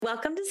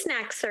Welcome to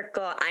Snack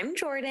Circle. I'm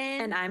Jordan.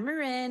 And I'm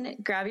Marin.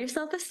 Grab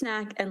yourself a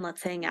snack and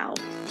let's hang out.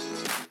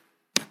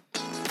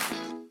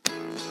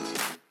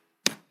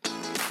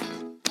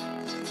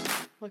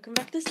 Welcome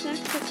back to Snack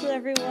Circle,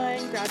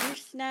 everyone. Grab your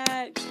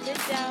snack, sit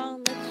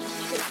down,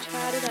 let's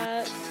chit-chat it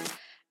up.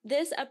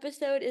 This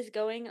episode is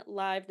going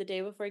live the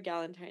day before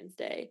Galentine's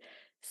Day.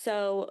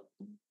 So,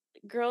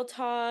 girl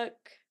talk.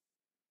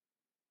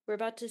 We're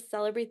about to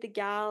celebrate the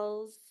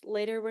gals.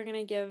 Later, we're going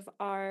to give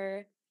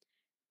our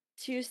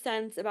 2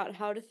 cents about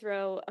how to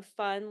throw a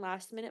fun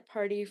last-minute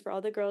party for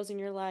all the girls in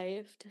your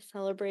life to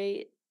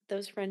celebrate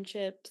those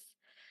friendships.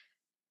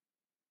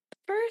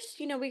 First,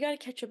 we got to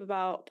catch up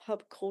about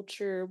pop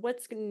culture,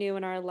 what's new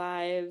in our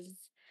lives.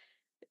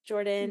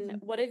 Jordan,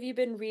 what have you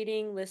been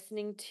reading,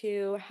 listening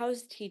to?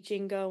 How's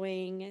teaching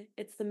going?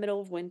 It's the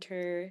middle of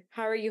winter.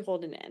 How are you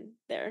holding in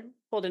there?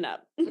 Holding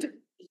up.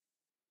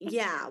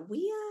 Yeah,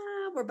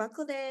 we're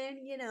buckled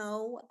in,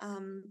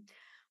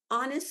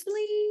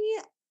 honestly,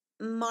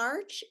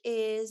 March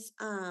is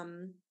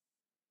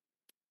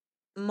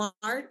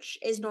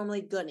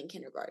normally good in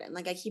kindergarten.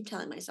 Like I keep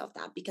telling myself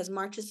that because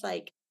March is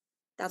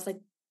that's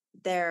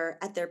they're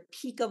at their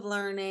peak of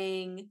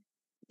learning.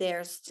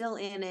 They're still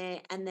in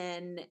it. And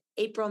then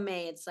April,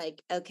 May, it's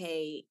like,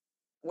 okay,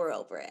 we're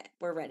over it.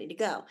 We're ready to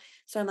go.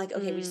 So I'm like,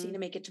 okay, we just need to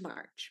make it to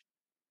March.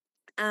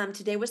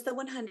 Today was the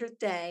 100th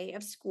day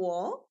of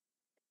school.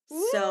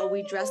 So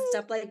we dressed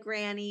up like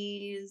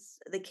grannies.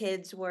 The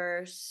kids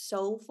were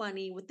so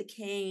funny with the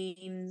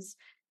canes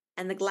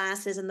and the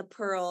glasses and the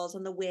pearls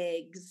and the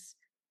wigs.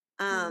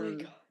 Oh my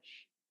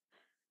gosh.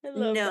 I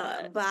love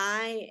that.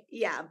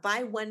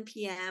 By 1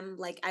 p.m.,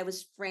 like I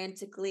was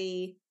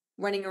frantically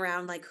running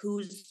around like,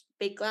 whose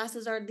fake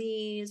glasses are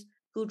these?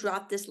 Who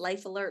dropped this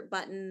life alert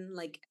button?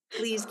 Like,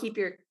 please keep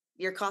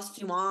your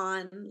costume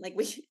on. Like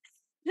we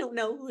don't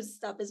know whose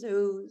stuff is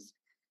whose.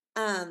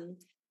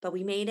 But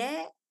we made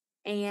it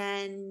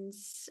and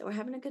we're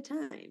having a good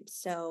time.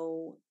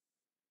 So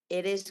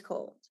it is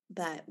cold,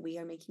 but we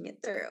are making it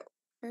through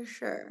for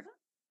sure.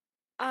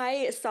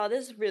 I saw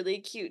this really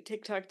cute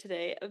TikTok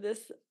today of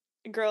this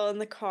girl in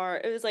the car.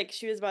 It was like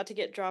she was about to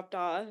get dropped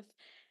off,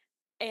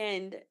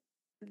 and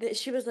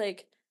she was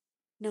like,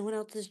 "No one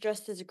else is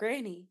dressed as a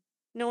granny.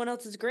 No one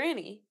else is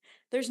granny.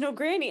 There's no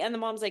granny." And the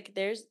mom's like,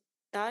 "There's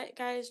that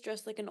guy is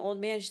dressed like an old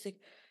man." She's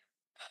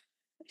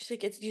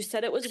like, "It's you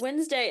said it was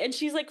Wednesday," and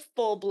she's like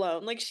full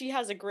blown. Like she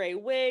has a gray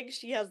wig.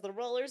 She has the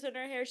rollers in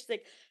her hair. She's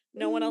like,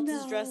 "No one else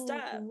is dressed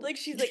up." Like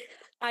she's like,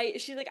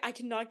 I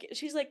cannot get.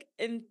 She's like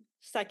in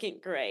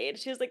 2nd grade.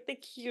 She has like the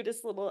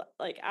cutest little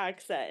like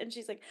accent, and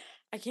she's like,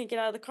 "I can't get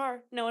out of the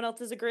car. No one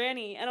else is a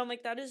granny." And I'm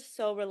like, that is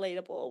so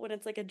relatable when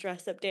it's like a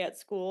dress up day at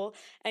school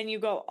and you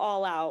go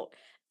all out,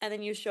 and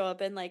then you show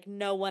up and like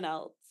no one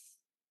else.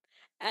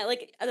 And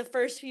like the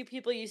first few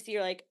people you see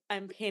are like,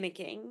 I'm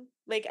panicking.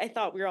 Like I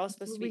thought we were all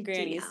supposed to be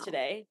grannies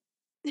today.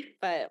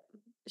 But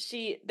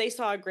they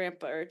saw a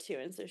grandpa or two,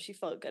 and so she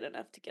felt good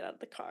enough to get out of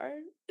the car.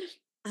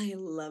 I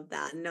love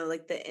that. No,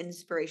 like the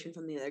inspiration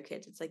from the other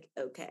kids. It's like,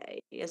 okay,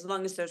 as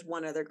long as there's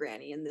one other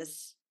granny in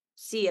this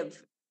sea of,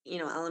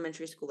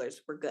 elementary schoolers,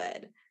 we're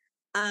good.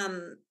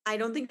 I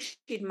don't think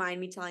she'd mind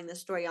me telling this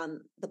story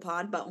on the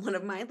pod, but one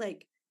of my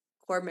like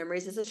core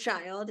memories as a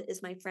child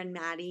is my friend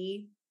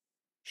Maddie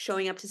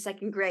showing up to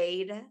 2nd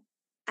grade.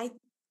 I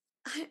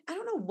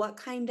don't know what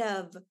kind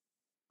of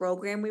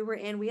program we were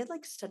in. We had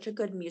like such a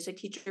good music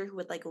teacher who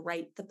would like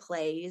write the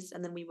plays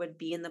and then we would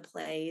be in the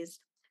plays.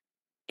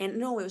 And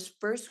no, it was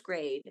 1st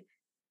grade.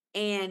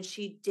 And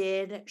she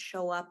did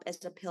show up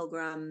as a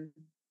pilgrim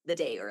the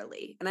day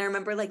early. And I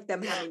remember like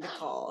them having to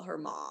call her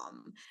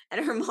mom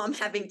and her mom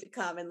having to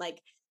come and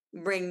like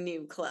bring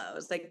new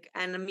clothes. Like,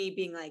 and me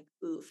being like,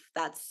 oof,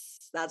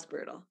 that's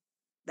brutal.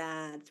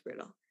 That's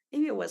brutal.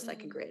 Maybe it was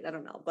 2nd grade. I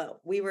don't know.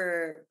 But we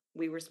were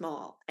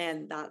small.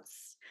 And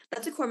that's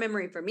a core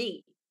memory for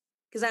me.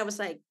 Because I was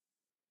like,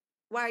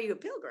 why are you a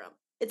pilgrim?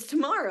 It's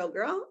tomorrow,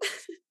 girl.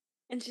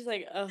 And she's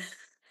like, oh.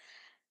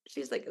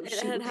 She's like, oh,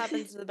 shoot. It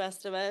happens to the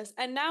best of us.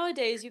 And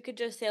nowadays you could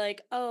just say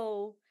like,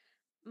 oh,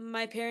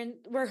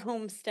 we're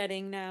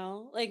homesteading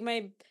now. Like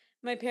my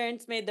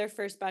parents made their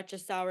first batch of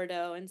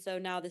sourdough, and so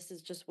now this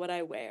is just what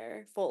I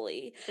wear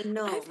fully.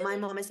 No, my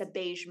mom is a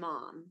beige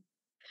mom.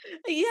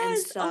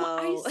 Yes. So...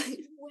 Oh, I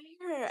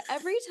swear.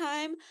 Every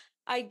time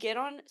I get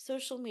on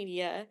social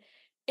media,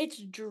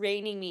 it's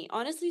draining me.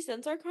 Honestly,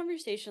 since our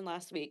conversation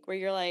last week where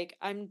you're like,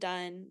 I'm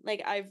done.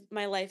 Like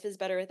my life is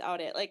better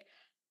without it. Like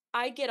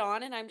I get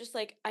on and I'm just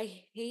like,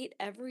 I hate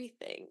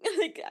everything.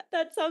 Like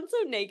that sounds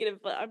so negative,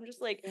 but I'm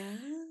just like,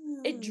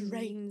 it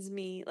drains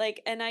me.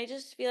 Like, and I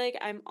just feel like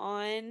I'm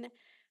on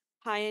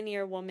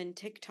Pioneer Woman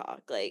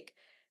TikTok. Like,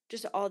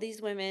 just all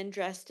these women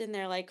dressed in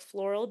their like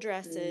floral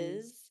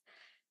dresses.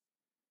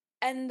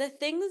 And the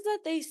things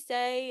that they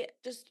say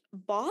just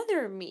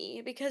bother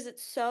me because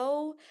it's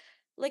so,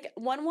 like,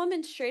 one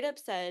woman straight up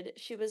said,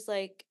 she was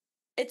like,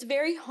 it's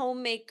very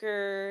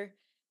homemaker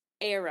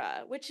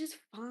era, which is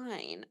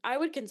fine. I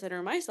would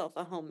consider myself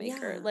a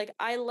homemaker. Yeah. Like,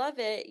 I love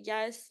it.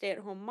 Yes,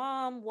 stay-at-home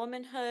mom,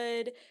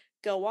 womanhood,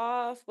 go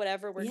off,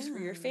 whatever works for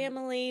your Yeah.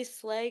 family,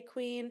 slay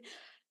queen.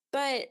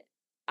 But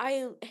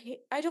I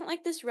don't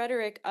like this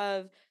rhetoric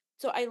of,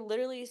 so I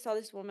literally saw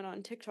this woman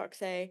on TikTok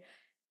say,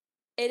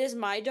 "It is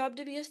my job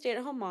to be a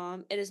stay-at-home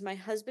mom. It is my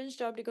husband's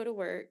job to go to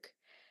work.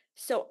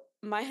 So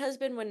my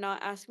husband would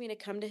not ask me to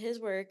come to his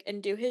work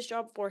and do his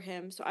job for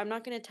him, so I'm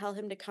not gonna tell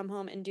him to come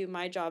home and do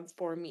my job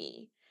for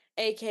me."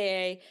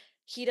 AKA,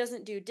 he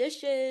doesn't do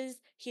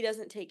dishes, he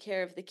doesn't take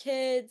care of the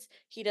kids,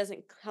 he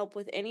doesn't help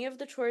with any of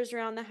the chores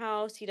around the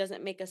house, he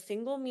doesn't make a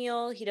single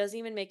meal, he doesn't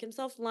even make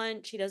himself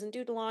lunch, he doesn't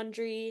do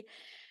laundry.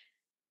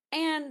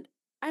 And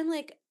I'm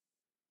like,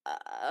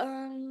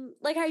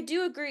 I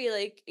do agree,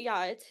 like,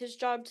 yeah, it's his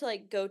job to,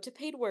 like, go to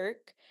paid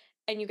work,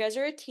 and you guys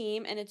are a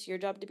team, and it's your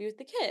job to be with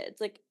the kids,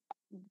 like,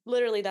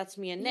 literally, that's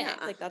me and Nick,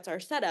 Yeah. like, that's our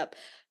setup,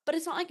 but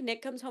it's not like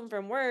Nick comes home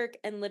from work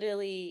and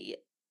literally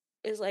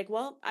is like,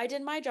 "Well, I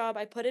did my job,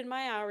 I put in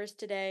my hours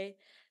today,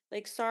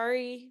 like,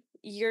 sorry,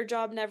 your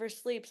job never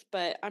sleeps,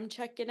 but I'm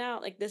checking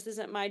out, like, this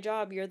isn't my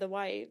job, you're the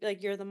wife,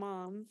 like, you're the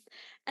mom."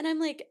 And I'm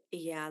like,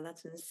 Yeah,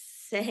 that's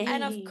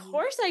and of insane.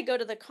 course I go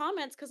to the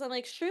comments because 'cause I'm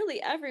like,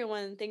 "Surely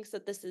everyone thinks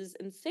that this is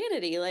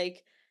insanity,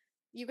 like,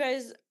 you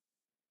guys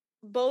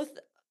both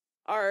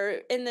are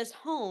in this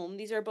home,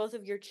 these are both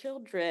of your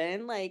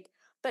children, like,"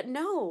 but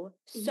no,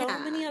 so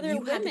many Yeah, other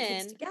you had the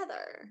kids women,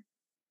 together.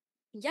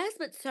 yes,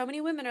 but so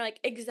many women are like,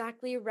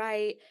 "Exactly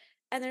right,"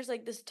 and there's,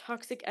 like, this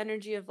toxic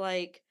energy of,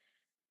 like,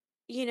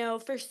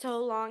 for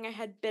so long I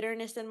had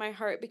bitterness in my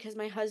heart because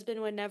my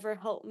husband would never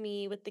help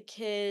me with the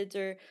kids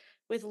or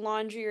with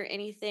laundry or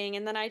anything.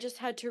 And then I just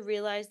had to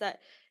realize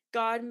that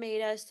God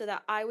made us so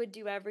that I would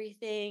do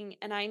everything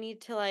and I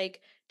need to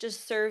like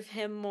just serve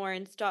him more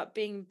and stop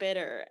being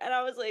bitter. And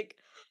I was like,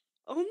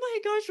 "Oh my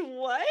gosh,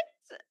 what?"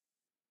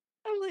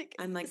 I'm like,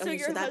 I'm like, "So okay,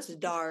 so your that's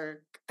husband,"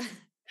 dark.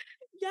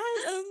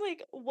 yes, and I'm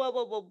like, "Whoa,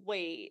 whoa, whoa,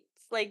 wait.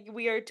 Like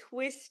we are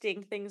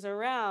twisting things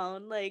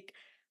around. Like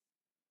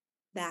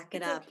Back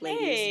it it's up,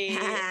 ladies. okay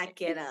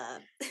Back it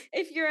up.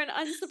 if you're an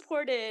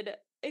unsupported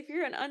if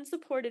you're an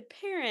unsupported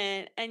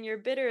parent and you're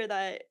bitter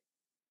that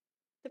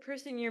the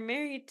person you're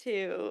married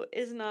to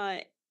is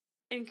not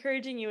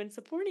encouraging you and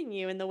supporting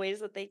you in the ways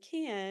that they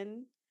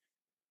can,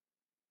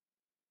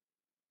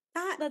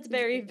 that's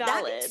very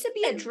That needs valid." to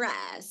be And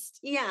addressed.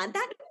 Yeah,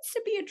 that needs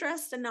to be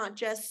addressed and not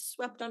just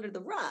swept under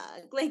the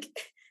rug. Like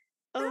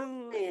that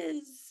oh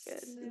is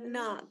goodness.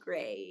 not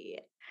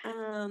great.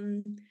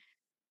 Um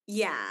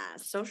yeah,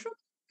 social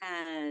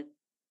media,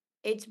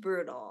 it's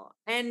brutal.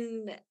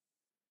 And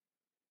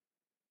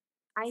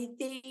I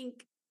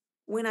think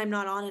when I'm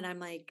not on it, I'm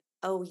like,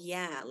 oh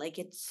yeah, like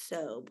it's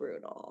so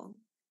brutal.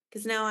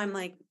 Cause now I'm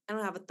like, I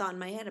don't have a thought in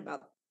my head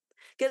about,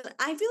 because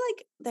I feel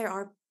like there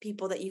are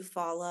people that you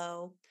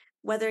follow,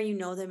 whether you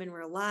know them in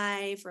real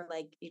life or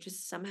like you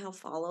just somehow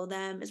follow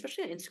them,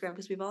 especially on Instagram,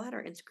 because we've all had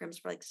our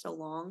Instagrams for like so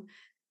long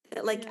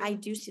that like I Yeah.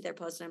 do see their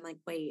posts and I'm like,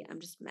 wait, I'm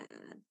just mad.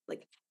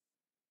 Like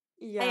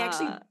I Yeah.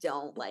 actually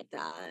don't like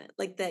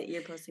that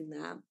you're posting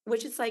that,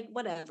 which is like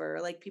whatever,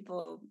 like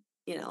people,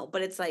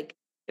 but it's like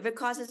if it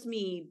causes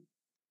me,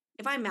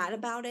 if I'm mad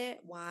about it,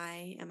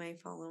 why am I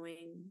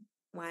following?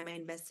 Why am I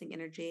investing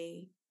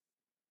energy?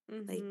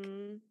 Like,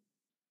 Mhm.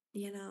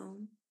 you know,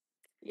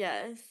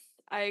 Yes,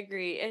 I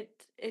agree.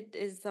 It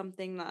is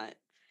something that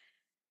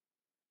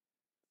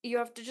you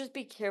have to just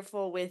be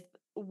careful with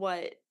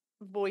what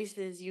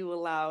voices you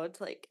allow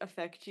to like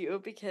affect you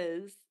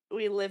because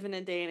we live in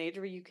a day and age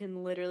where you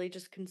can literally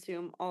just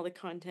consume all the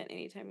content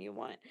anytime you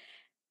want.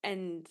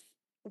 And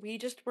we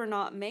just were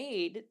not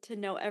made to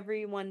know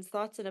everyone's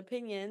thoughts and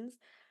opinions.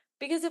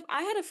 Because if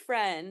I had a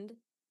friend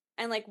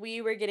and like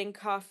we were getting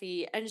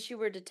coffee and she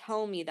were to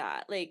tell me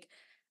that, like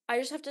I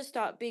just have to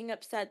stop being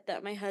upset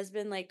that my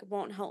husband like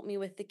won't help me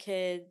with the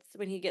kids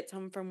when he gets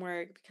home from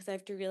work because I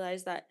have to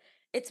realize that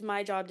it's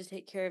my job to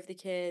take care of the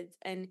kids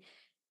and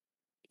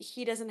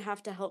he doesn't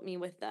have to help me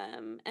with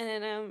them.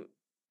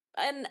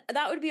 And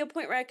that would be a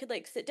point where I could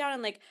like sit down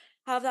and like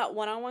have that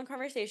one-on-one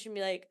conversation,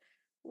 be like,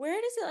 where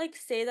does it like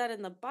say that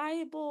in the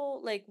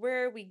Bible? Like,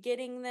 where are we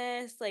getting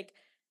this? Like,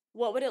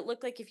 what would it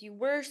look like if you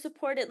were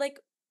supported? Like,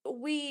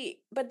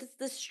 but it's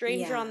the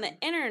stranger on yeah. the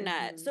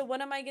internet. Hmm. So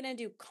what am I gonna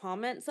do?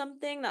 Comment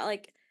something that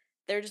like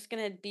they're just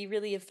gonna be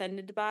really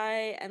offended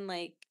by and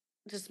like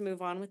just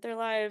move on with their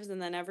lives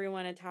and then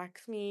everyone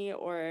attacks me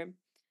or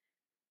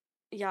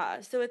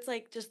yeah. So it's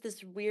like just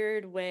this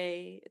weird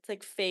way. It's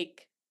like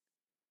fake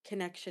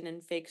connection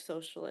and fake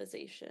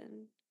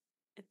socialization.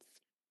 It's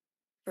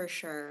For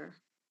sure.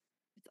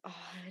 it's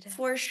odd.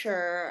 For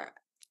sure.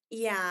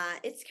 Yeah,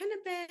 it's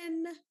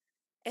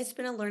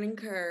been a learning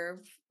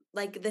curve.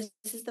 Like this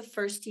is the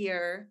first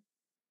year.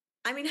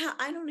 I mean,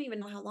 I don't even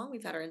know how long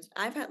we've had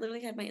I've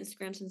literally had my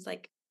Instagram since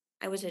like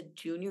I was a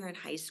junior in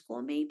high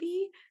school,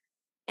 maybe.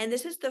 And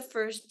this is the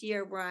first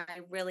year where I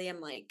really am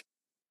like,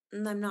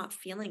 I'm not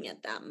feeling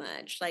it that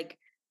much. Like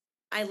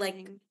I like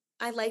Same.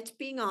 I liked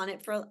being on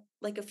it for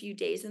like a few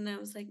days and then I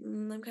was like,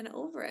 I'm kind of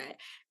over it.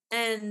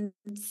 And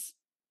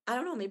I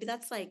don't know, maybe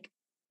that's like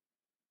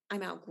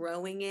I'm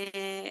outgrowing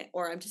it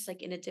or I'm just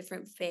like in a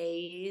different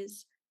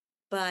phase.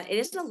 but it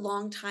is a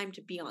long time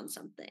to be on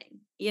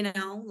something, you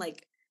know?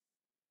 Like,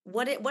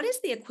 what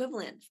is the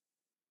equivalent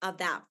of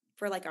that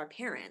for, like, our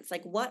parents?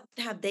 Like, what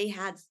have they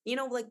had you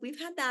know, like, we've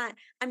had that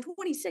I'm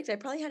 26, I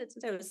probably had it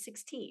since I was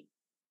 16.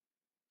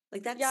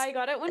 Like, Yeah, that's I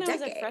got it a when I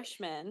was a decade.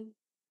 freshman.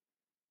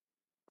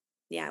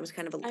 Yeah,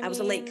 I I was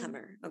a late mean,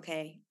 comer,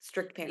 okay?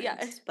 Strict yeah,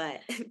 parents,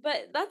 but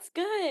but that's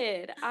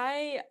good.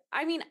 I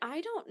mean,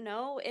 I don't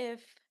know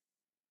if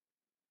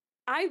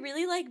I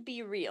really like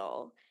Be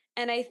Real,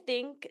 and I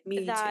think me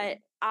that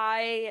too.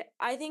 I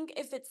think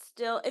if it's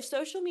still if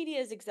social media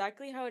is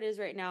exactly how it is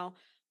right now,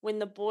 when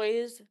the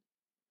boys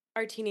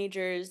are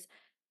teenagers,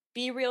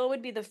 Be Real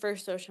would be the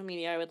first social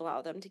media I would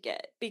allow them to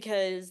get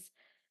because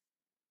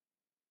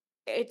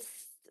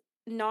it's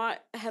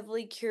not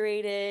heavily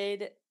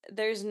curated.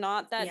 There's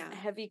not that Yeah.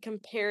 heavy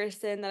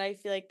comparison that I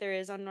feel like there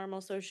is on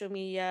normal social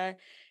media.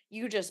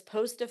 You just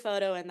post a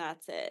photo and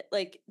that's it.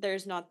 Like,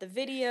 there's not the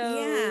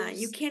Yeah,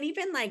 you videos. can't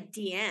even, like,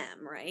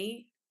 DM,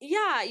 right?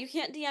 Yeah, you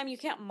can't DM, you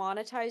can't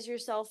monetize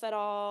yourself at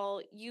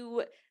all.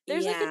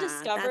 There's like a Yeah,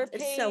 discover that's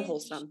it's so page.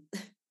 wholesome.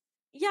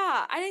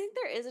 Yeah, I think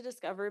there is a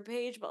discover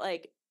page, but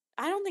like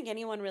I don't think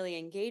anyone really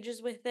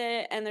engages with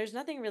it and there's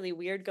nothing really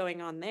weird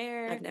going on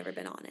I've there. never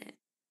been on it.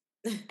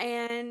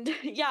 And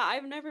yeah,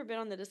 I've never been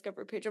on the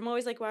discover page. I'm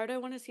always like, why would I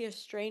want to see a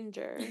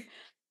stranger?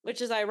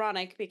 Which is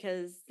ironic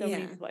because so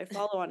many Yeah, people I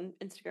follow on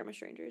Instagram are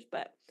strangers,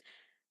 but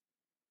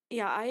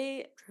yeah,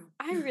 true.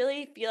 I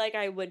really feel like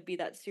I would be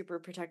that super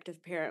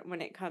protective parent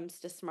when it comes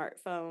to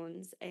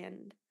smartphones.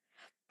 And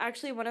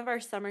actually, one of our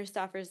summer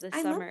staffers this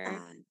I love summer,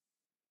 that.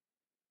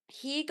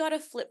 he got a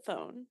flip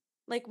phone.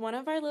 Like one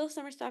of our little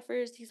summer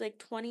staffers, he's like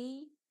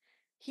 20.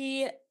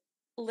 He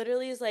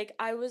literally is like,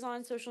 I was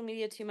on social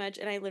media too much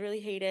and I literally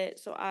hate it.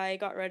 So I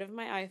got rid of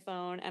my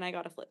iPhone and I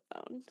got a flip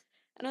phone.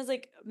 And I was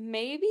like,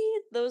 maybe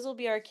those will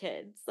be our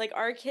kids. Like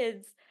our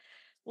kids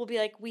will be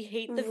like, we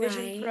hate the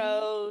Vision Right?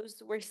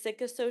 Pros. We're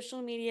sick of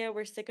social media.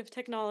 We're sick of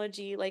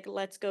technology. Like,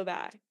 let's go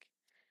back.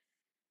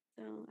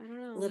 So I don't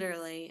know.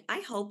 Literally.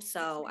 I hope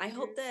Makes so. me I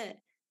hope wonder.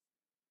 that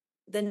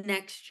the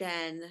next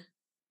gen,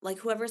 like,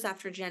 whoever's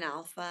after Gen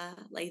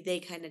Alpha, like, they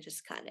kinda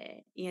just cut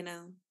it, you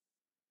know?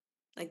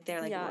 Like,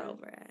 they're like, "We're Yeah.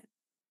 over it."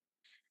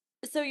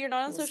 So you're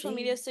not on We'll social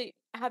media. see. So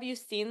have you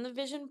seen the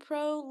Vision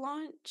Pro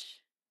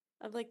launch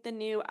of like the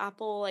new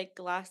Apple like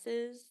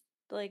glasses,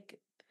 like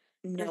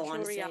No, virtual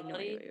honestly, I had no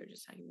idea what reality? you were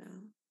just talking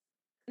about.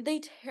 They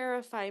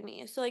terrify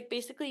me. So like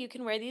basically you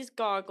can wear these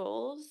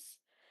goggles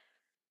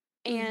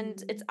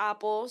and it's Mhm.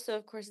 Apple, so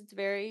of course it's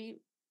very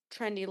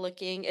trendy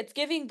looking. It's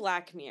giving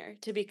Black Mirror,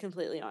 to be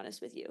completely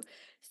honest with you.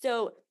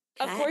 So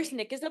of course Okay.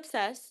 Nick is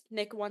obsessed.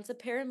 Nick wants a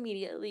pair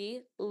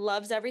immediately,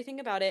 loves everything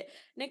about it.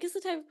 Nick is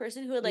the type of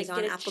person who would He's like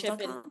on get a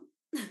chip in. Apple.com?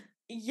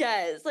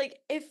 Yes, like,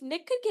 if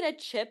Nick could get a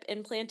chip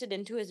implanted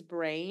into his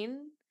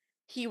brain,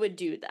 he would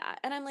do that,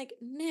 and I'm like,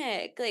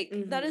 "Nick, like,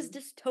 that is Mhm.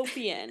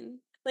 dystopian."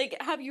 Like,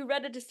 have you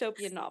read a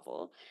dystopian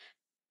novel?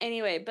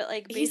 Anyway, but,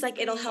 like, He's like,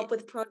 "It'll basically help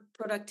with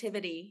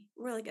productivity."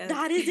 We're like,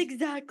 that is "Okay."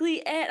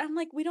 exactly it. I'm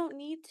like, "We don't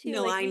need to,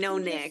 No, like, I we know can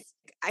Nick. just."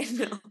 I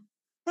know.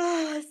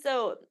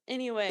 So,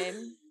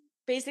 anyway,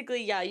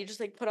 basically, yeah, you just,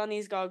 like, put on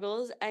these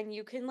goggles and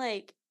you can,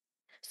 like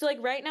so, like,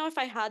 right now, if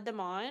I had them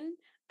on,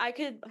 I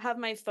could have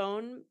my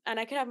phone and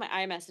I could have my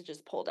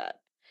iMessages pulled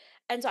up.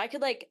 And so I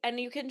could, like and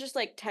you can just,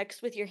 like,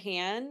 text with your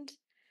hand.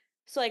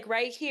 So, like,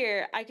 right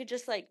here, I could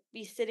just, like,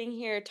 be sitting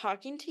here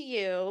talking to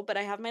you, but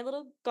I have my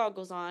little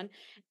goggles on,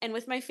 and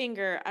with my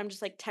finger, I'm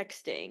just, like,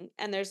 texting,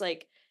 and there's,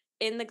 like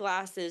in the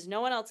glasses, no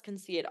one else can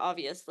see it,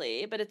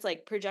 obviously, but it's,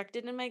 like,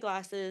 projected in my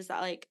glasses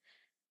that, like,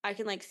 I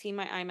can, like, see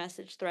my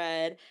iMessage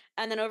thread,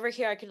 and then over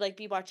here, I could, like,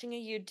 be watching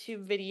a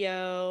YouTube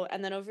video,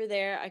 and then over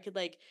there, I could,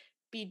 like,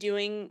 be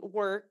doing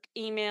work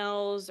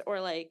emails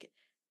or, like,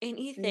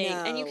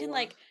 anything, and you can, No.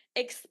 like,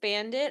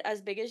 expand it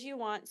as big as you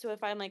want, so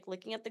if I'm, like,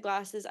 looking at the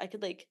glasses, I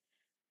could, like,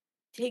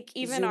 take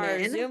even Zoom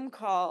our in? Zoom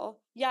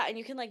call. Yeah, and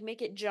you can, like,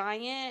 make it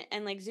giant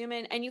and, like, zoom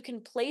in, and you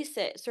can place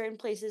it certain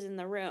places in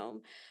the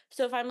room.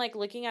 So if I'm, like,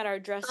 looking at our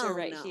dresser Oh,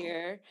 right no.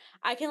 here,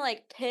 I can,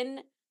 like,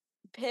 pin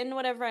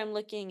whatever I'm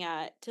looking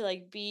at to,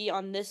 like, be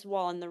on this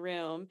wall in the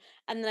room,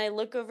 and then I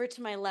look over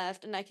to my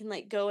left, and I can,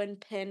 like, go and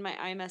pin my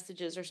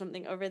iMessages or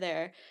something over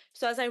there.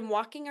 So as I'm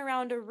walking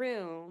around a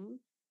room,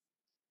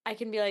 I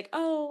can be like,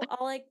 "Oh,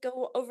 I'll, like,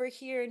 go over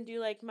here and do,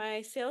 like,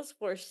 my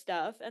Salesforce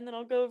stuff, and then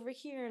I'll go over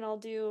here and I'll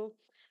do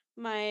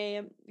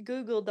my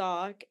Google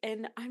Doc,"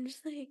 and I'm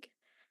just like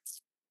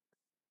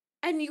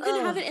and you can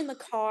have Ugh. it in the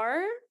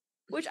car,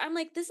 which I'm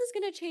like, "This is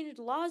gonna change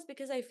laws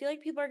because I feel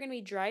like people are gonna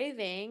be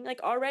driving."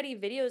 Like, already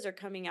videos are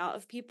coming out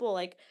of people,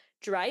 like,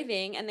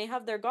 driving, and they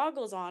have their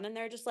goggles on, and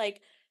they're just,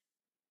 like,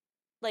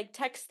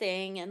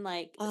 texting and,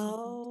 like,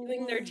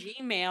 doing their Oh.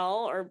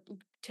 Gmail or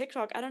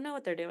TikTok, I don't know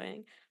what they're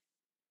doing.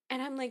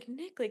 And I'm like,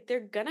 "Nick, like, they're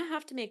gonna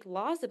have to make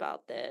laws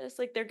about this.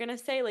 Like, they're gonna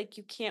say, like,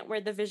 you can't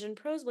wear the Vision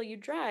Pros while you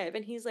drive."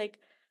 And he's like,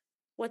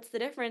 "What's the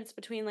difference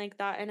between, like,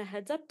 that and a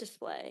heads-up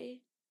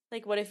display?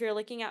 Like, what if you're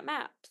looking at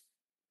maps?"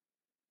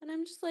 And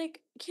I'm just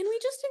like, "Can we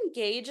just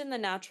engage in the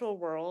natural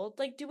world?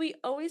 Like, do we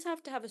always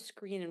have to have a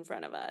screen in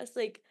front of us?"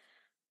 Like,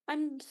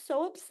 I'm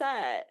so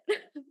upset. I'm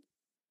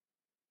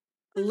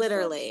so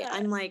Literally. upset.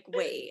 I'm like,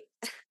 wait.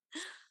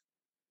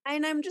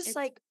 And I'm just It's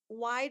like,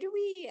 why do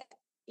we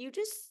you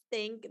just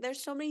think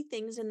there's so many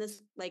things in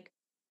this like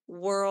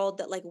world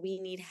that like we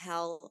need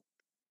help.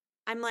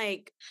 I'm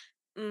like,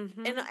 and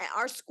mhm.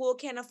 our school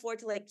can't afford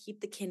to like keep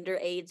the kinder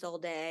aides all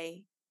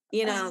day.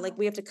 You know, like Oh,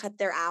 we have to cut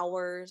their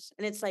hours.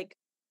 And it's like,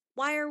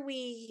 why are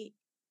we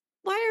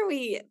why are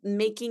we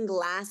making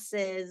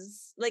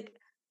glasses? Like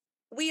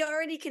we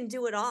already can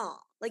do it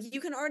all. Like you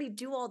can already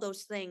do all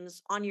those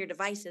things on your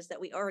devices that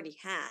we already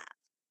have.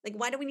 Like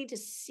why do we need to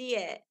see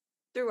it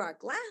through our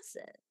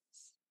glasses?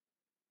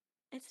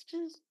 it's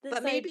just But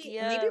this maybe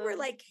idea we're of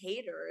like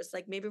haters.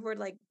 Like maybe we're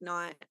like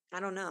not, I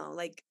don't know.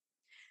 Like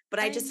but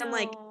I I'm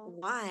like, know.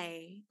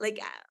 why? Like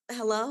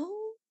hello?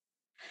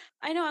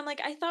 I know, I'm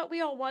like, I thought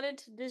we all wanted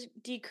to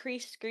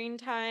decrease screen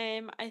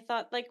time. I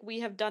thought like we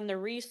have done the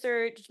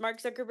research.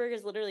 Mark Zuckerberg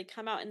has literally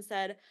come out and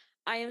said,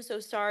 I am so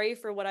sorry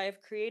for what I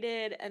have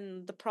created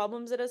and the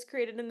problems it has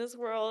created in this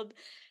world.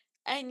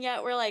 And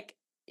yet we're like,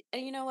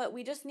 and you know what?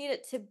 We just need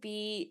it to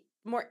be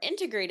more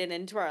integrated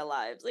into our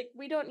lives. Like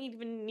we don't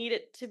even need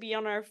it to be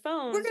on our We're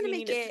phones. going to We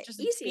need make it to it just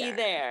be easier.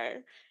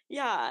 there.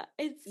 Yeah,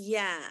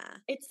 Yeah.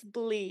 it's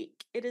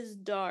bleak. It is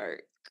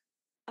dark.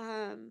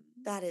 Um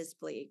That is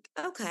bleak.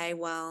 Okay,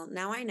 well,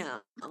 now I know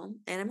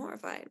and I'm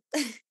horrified.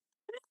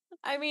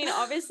 I mean,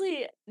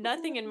 obviously,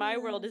 nothing in my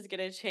world is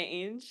gonna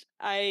change.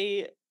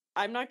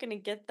 I'm not gonna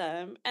get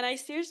them. And I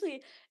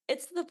seriously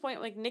it's to the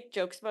point like Nick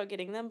jokes about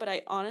getting them, but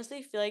I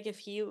honestly feel like if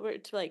he were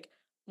to like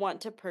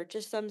want to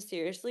purchase them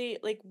seriously,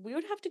 like we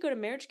would have to go to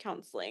marriage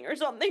counseling or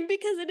something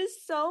because it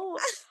is so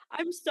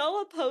I'm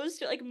so opposed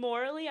to like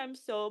morally I'm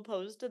so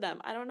opposed to them.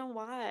 I don't know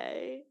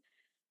why.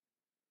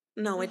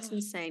 No, it's Ugh.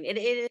 insane. It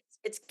is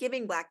it's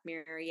giving Black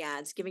Mirror. Yeah,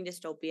 it's giving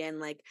dystopia and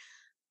like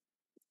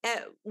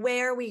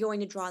where are we going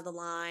to draw the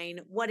line?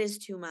 What is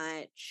too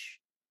much?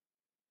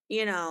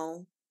 You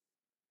know,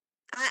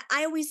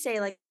 I always say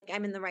like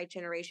I'm in the right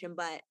generation,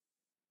 but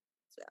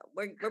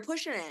we're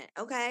pushing it.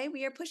 Okay,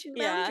 we are pushing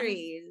Yeah.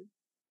 boundaries.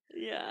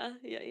 Yeah.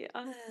 Yeah.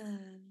 Yeah.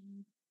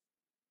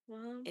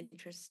 Well,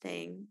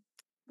 Interesting.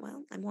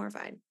 Well, I'm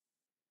horrified.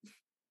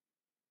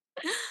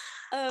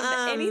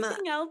 um,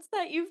 anything else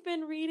that you've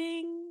been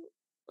reading?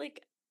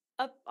 Like,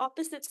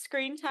 opposite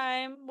screen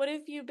time? What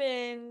have you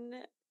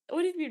been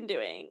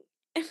doing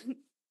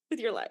with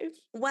your life?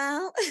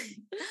 well,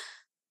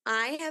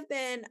 I have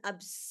been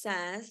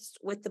obsessed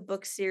with the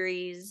book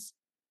series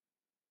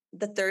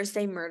The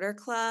Thursday Murder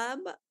Club,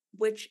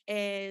 which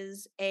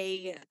is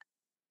I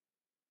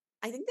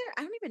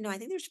don't even know, I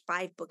think there's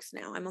 5 books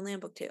now. I'm only on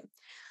book 2.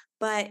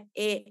 But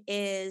it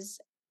is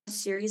a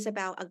series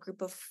about a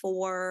group of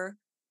 4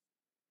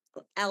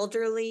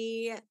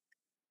 elderly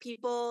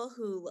people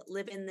who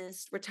live in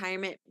this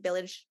retirement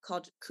village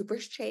called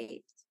Cooper's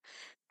Chase.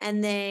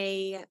 And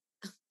I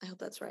hope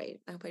that's right.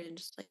 I hope I didn't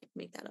just like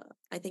make that up.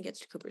 I think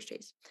it's Cooper's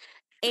Chase.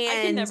 I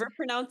can And never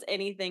pronounce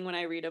anything when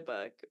I read a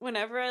book.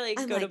 Whenever I like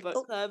I'm go to like, book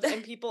oh, club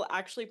and people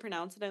actually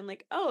pronounce it, I'm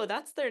like, oh,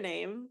 that's their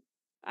name.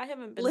 I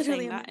haven't been literally,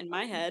 saying I'm that like, in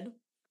my oh. head.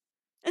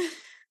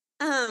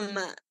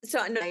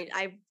 So no,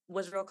 I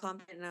was real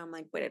confident and I'm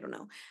like, wait, I don't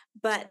know.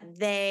 But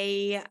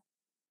they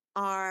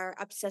are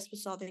obsessed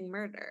with solving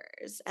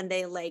murders and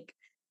they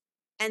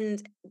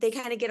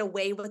kind of get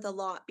away with a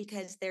lot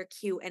because they're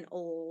cute and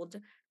old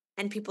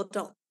and people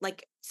don't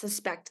like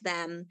suspect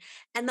them.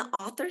 And the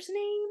author's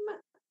name,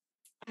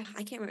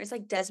 I can't remember. It's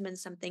like Desmond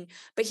something,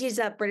 but he's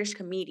a British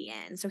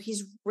comedian. So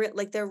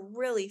like they're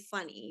really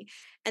funny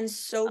and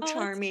so Oh, that's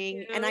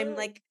charming. And I'm cute.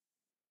 like,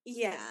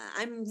 yeah,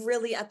 I'm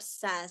really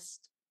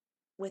obsessed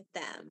with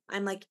them.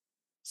 I'm like,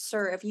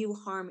 sir, if you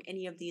harm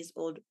any of these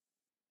old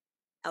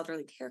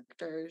elderly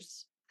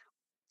characters,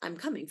 I'm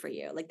coming for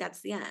you. Like that's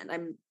the end.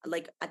 I'm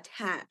like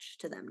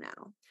attached to them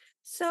now.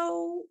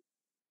 So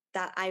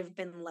that I've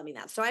been loving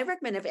that. So I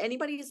recommend if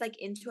anybody's like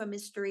into a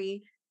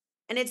mystery,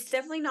 and it's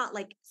definitely not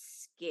like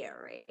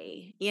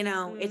scary,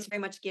 Mm, it's very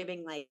much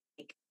giving like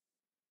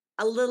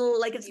a little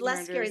like it's any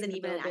less scary murders in than the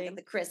even an building.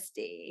 Agatha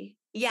Christie.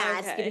 Yeah,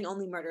 it's giving Okay.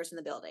 only murders in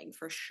the building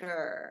for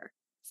sure.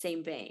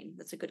 Same vein.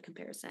 That's a good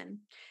comparison.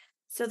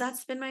 So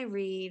that's been my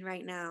read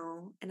right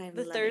now, and I'm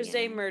The loving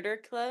Thursday it. Murder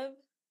Club.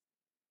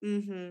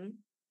 Mm-hmm.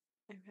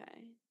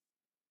 Okay.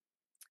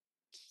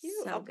 Cute.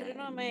 So I'll put it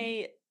on good.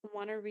 my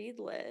wanna read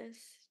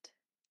list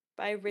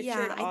by Yeah,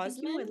 Richard I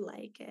think you Osman. would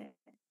like it.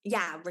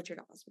 Yeah, Richard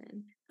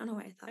Osman. I don't know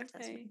why I thought Okay.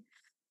 Desmond.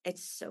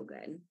 It's so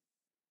good.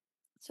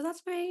 So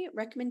that's my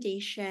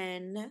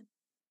recommendation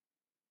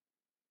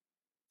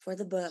for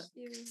the Cute. books.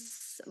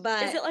 Is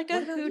But it like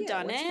what a about who you?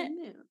 done What's it? been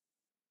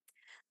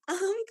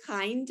new?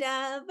 Kind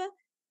of.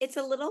 It's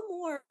a little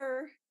more,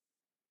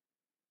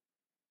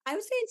 I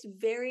would say it's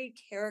very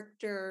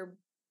character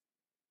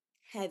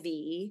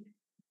heavy,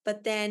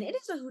 but then it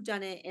is a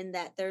whodunit in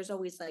that there's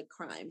always like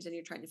crimes and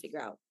you're trying to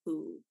figure out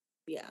who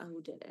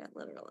did it,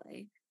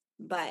 literally.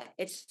 But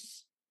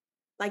it's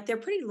like they're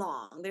pretty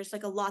long. There's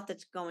like a lot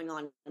that's going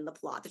on in the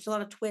plot. There's a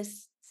lot of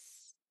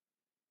twists,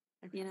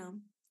 you Okay. know,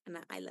 and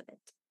I love it.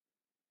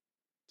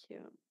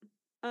 Cute.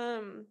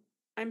 Um,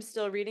 I'm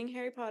still reading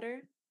Harry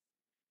Potter.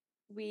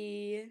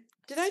 Did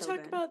I So talk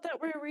good. about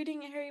that we're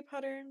reading Harry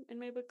Potter in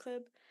my book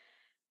club?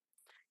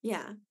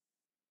 Yeah.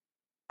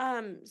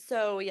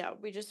 So yeah,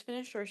 we just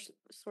finished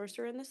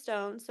Sorcerer in the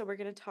Stone, so we're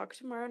gonna talk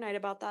tomorrow night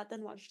about that,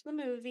 then watch the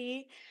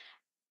movie.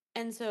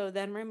 And so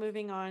then we're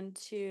moving on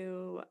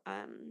to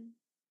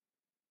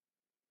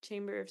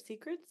Chamber of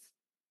Secrets.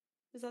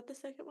 Is that the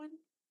second one?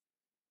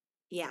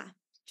 Yeah.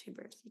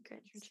 Chamber of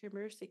Secrets.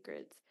 Chamber of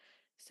Secrets.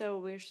 So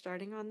we're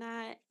starting on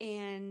that,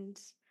 and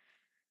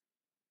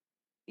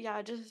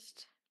yeah,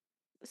 just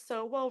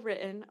so well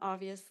written,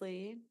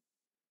 obviously.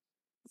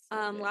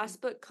 So good. Last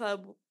book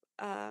club,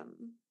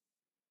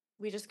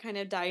 we just kind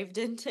of dived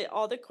into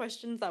all the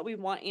questions that we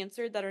want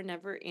answered that are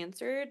never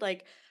answered.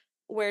 Like,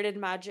 where did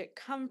magic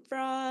come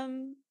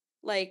from?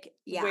 Like,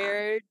 Yeah.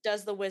 where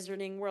does the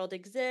wizarding world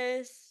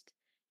exist?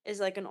 Is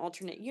like an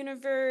alternate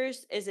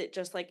universe? Is it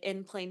just like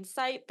in plain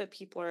sight, but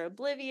people are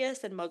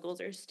oblivious and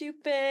muggles are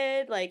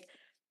stupid? Like,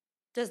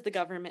 does the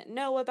government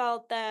know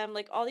about them?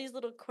 Like, all these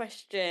little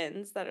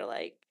questions that are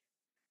like,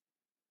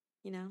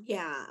 you know?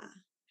 Yeah.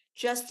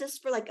 Justice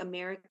for like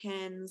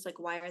Americans. Like,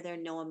 why are there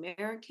no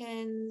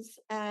Americans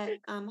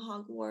at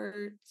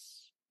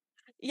Hogwarts?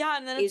 Yeah,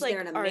 and then it's Is there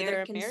like, an are there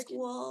American American?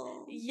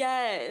 school?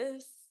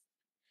 Yes.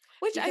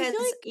 Which I feel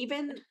Because like,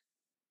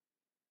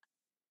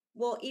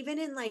 even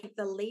in like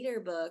the later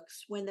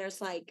books, when there's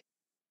like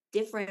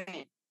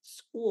different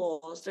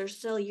schools, they're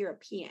still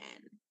European.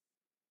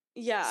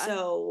 yeah.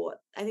 So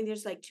I think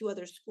there's like two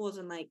other schools,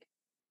 and like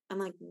I'm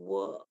like,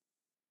 whoa,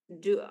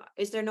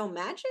 is there no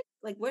magic?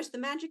 Like, where's the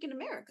magic in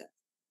America?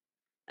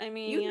 I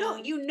mean, yeah,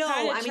 You know.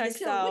 kind of I mean, the checks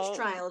Salem witch out.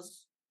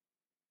 trials.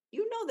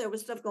 You know, there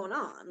was stuff going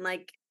on.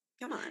 Like,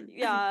 come on.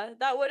 Yeah,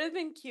 that would have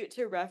been cute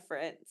to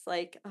reference.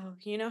 Like, oh,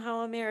 you know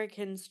how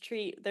Americans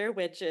treat their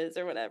witches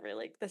or whatever,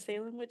 like the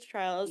Salem witch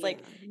trials. Yeah, Like,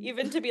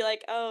 even to be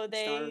like, oh, it's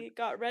dark. they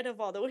got rid of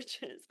all the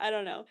witches. I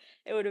don't know.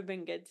 It would have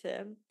been good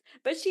to.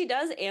 But she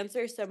does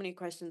answer so many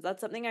questions.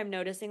 That's something I'm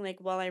noticing, like,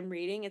 while I'm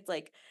reading. It's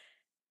like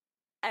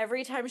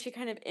every time she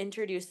kind of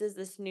introduces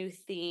this new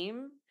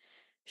theme,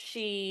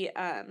 she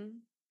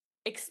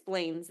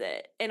explains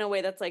it in a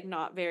way that's like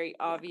not very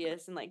Yeah,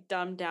 obvious and like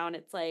dumbed down.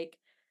 It's like,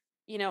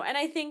 and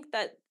I think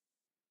that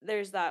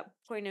there's that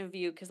point of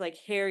view because like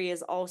Harry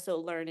is also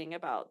learning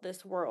about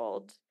this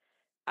world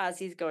as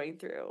he's going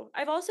through.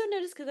 I've also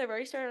noticed because I've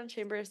already started on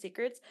Chamber of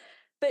Secrets,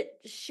 but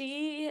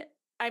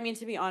I mean,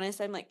 to be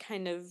honest, I'm like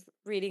kind of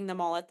reading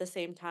them all at the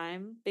same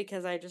time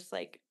because I just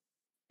like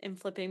am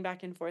flipping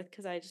back and forth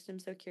because I just am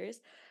so curious.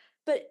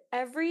 But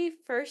every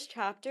first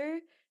chapter,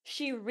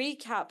 she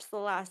recaps the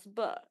last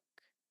book.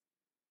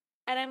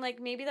 And I'm like,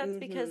 maybe that's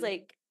because mm-hmm.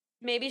 like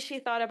maybe she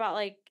thought about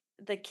like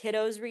the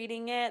kiddos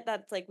reading it.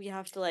 That's like we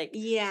have to like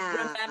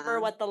Yeah, remember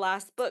what the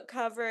last book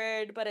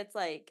covered, but it's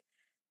like,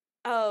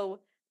 oh,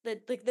 the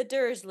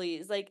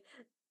Dursleys, like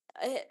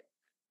uh,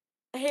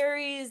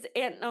 Harry's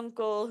aunt and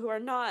uncle who are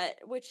not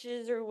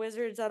witches or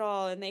wizards at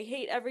all, and they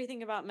hate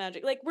everything about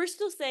magic. Like we're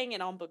still saying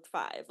it on book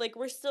 5. Like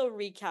we're still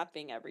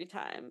recapping every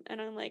time. And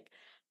I'm like,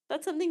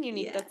 that's something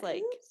unique that's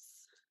like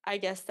yes, I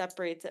guess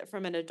separates it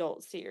from an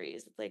adult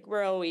series. It's like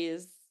we're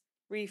always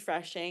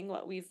refreshing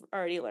what we've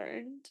already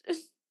learned.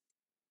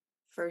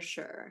 for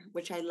sure.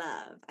 Which I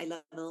love. I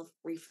love a little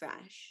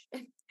refresh.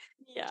 J.K.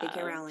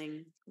 Yeah.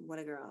 Rowling, what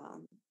a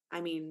girl.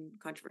 I mean,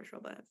 controversial,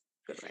 but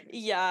good writer.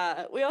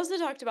 Yeah. We also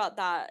talked about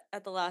that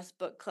at the last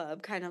book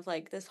club, kind of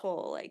like this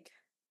whole like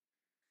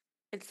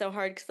it's so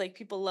hard because like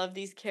people love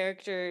these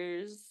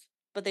characters,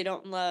 but they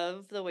don't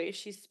love the way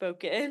she's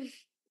spoken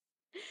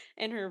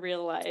in her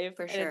real life.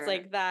 For And it's sure.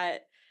 like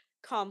that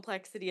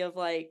complexity of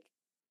like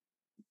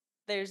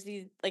there's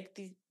these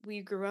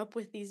we grew up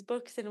with these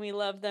books and we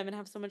love them and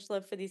have so much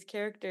love for these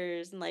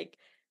characters and like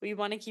we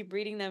want to keep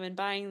reading them and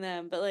buying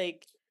them, but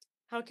like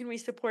how can we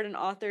support an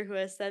author who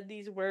has said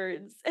these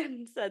words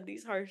and said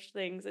these harsh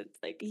things? It's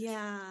like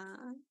Yeah,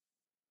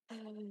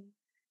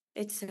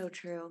 it's so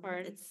true.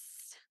 hard.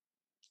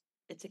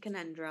 It's a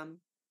conundrum,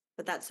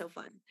 but that's so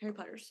fun. Harry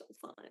Potter's so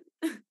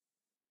fun.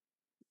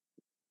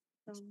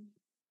 So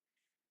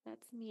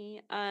that's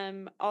me.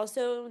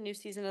 Also new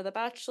season of The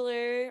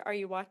Bachelor. Are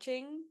you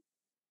watching?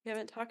 We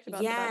haven't talked about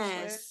The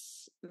Bachelor.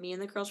 Yes, me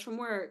and the girls from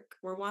work,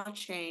 we're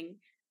watching.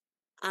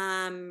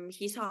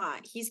 He's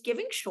hot. He's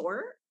giving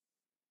short,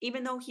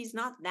 even though he's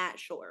not that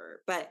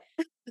short. But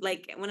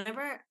like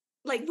whenever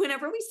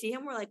we see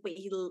him, we're like, wait,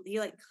 he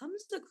like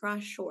comes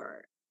across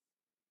short,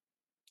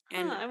 Huh,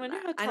 and I wonder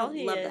how I tall don't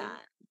he love is.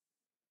 that.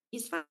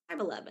 He's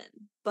 5'11",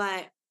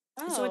 but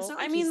so it's Oh, not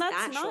I like mean he's that's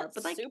that short. not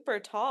But like, super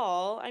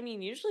tall. I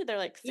mean usually they're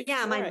like six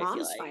yeah, my four. I feel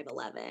mom's like.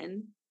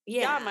 5'11".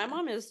 Yeah, my Yeah,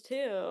 mom is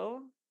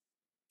too.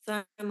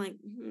 so I'm like,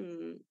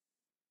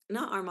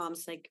 not our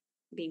moms like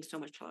being so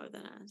much taller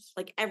than us.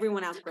 Like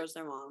everyone outgrows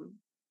their mom,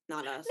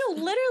 not us.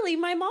 No, literally,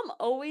 my mom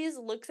always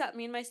looks at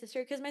me and my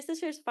sister because my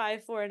sister's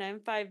 5'4" and I'm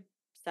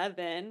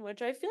 5'7",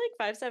 which I feel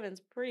like 5'7" is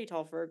pretty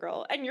tall for a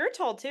girl. And you're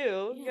tall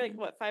too. You're Yeah, like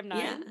what, 5'9"?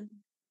 yeah, like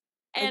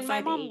And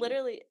my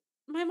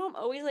mom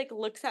always like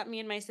looks at me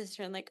and my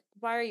sister and like,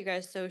 why are you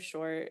guys so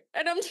short?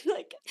 And I'm just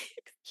like,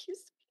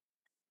 excuse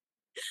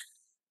me.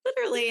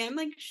 Literally, I'm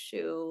like,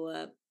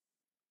 shoo.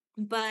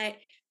 But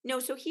no,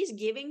 so he's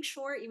giving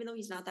short, even though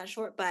he's not that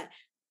short. But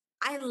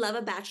I love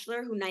a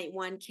bachelor who night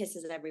one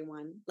kisses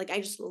everyone. Like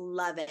I just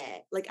love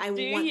it. Like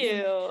Do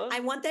you? I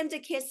want them to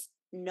kiss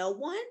no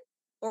one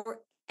or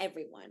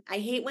everyone. I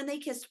hate when they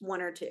kiss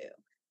one or two.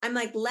 I'm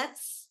like,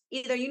 let's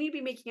either you need to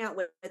be making out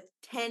with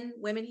 10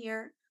 women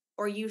here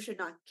or you should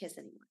not kiss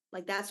anyone.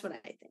 Like that's what I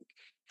think.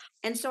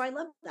 And so I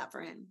love that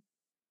for him.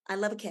 I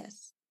love a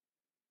kiss.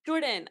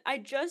 Jordan, I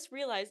just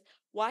realized,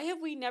 why have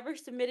we never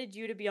submitted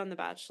you to be on The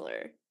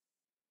Bachelor?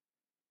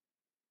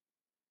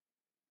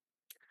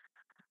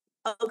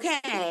 The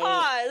Okay.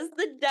 pause,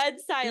 the dead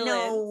silence.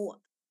 No,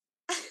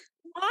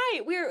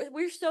 Why?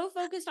 We're so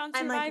focused on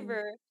I'm like,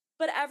 Survivor,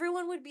 but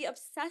everyone would be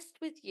obsessed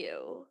with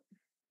you.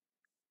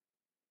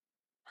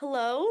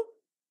 Hello?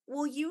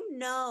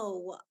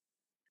 well,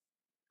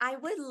 I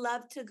would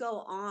love to go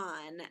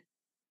on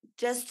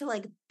just to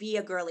like be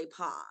a girly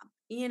pop.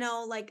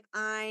 Like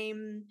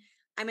I'm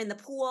in the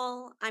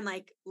pool, I'm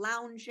like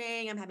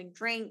lounging, I'm having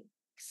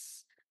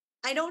drinks.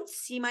 I don't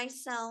see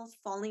myself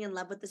falling in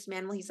love with this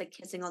man while he's like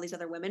kissing all these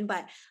other women,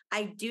 but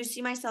I do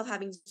see myself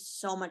having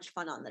so much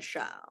fun on the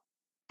show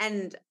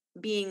and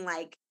being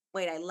like,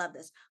 wait, I love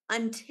this.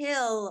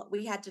 Until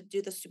we had to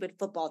do the stupid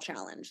football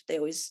challenge they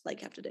always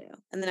like have to do.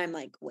 And then I'm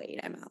like,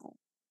 wait, I'm out.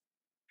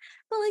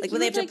 But like Like you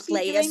when they would have to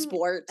like be play a doing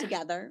sport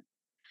together.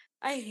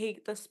 I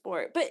hate the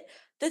sport. But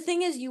the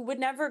thing is you would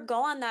never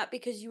go on that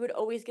because you would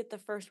always get the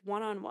first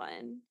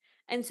one-on-one.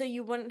 And so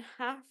you wouldn't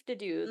have to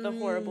do the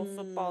horrible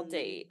football Mm.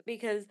 date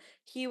because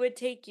he would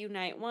take you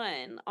night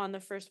one on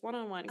the first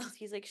one-on-one because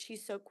he's like,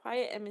 she's so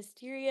quiet and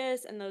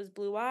mysterious and those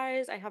blue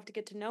eyes, I have to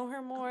get to know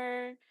her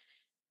more.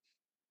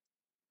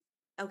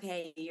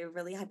 Okay, you're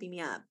really hyping me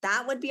up.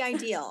 That would be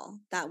ideal.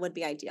 That would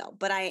be ideal.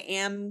 But I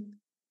am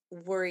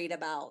worried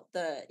about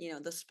the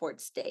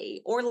sports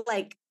day or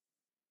like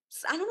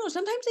I don't know.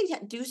 Sometimes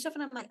they do stuff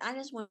and I'm like, I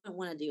just wouldn't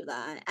want to do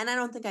that. And I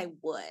don't think I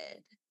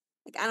would.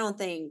 Like, I don't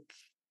think,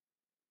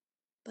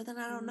 but then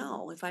I don't Mm,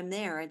 know. If I'm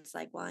there, it's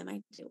like, well, I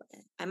might do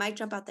it. I might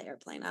jump out the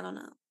airplane. I don't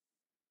know. I'm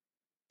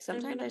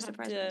Sometimes gonna I have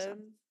surprise to myself.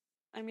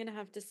 I'm gonna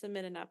have to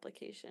submit an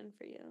application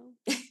for you.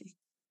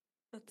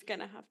 That's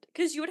gonna have to,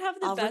 because you would have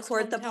the I'll best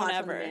record the hometown pod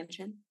from the ever.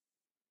 mansion.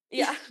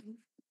 Yeah.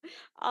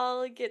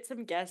 I'll get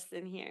some guests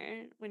in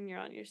here when you're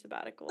on your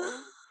sabbatical.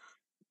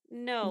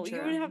 No, you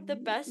would True. have the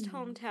best Mhm.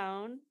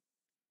 hometown.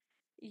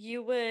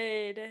 You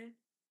would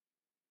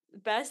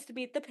best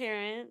meet the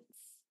parents.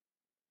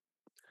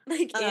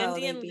 Like Oh,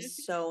 Andy they'd and be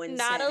Lucy. so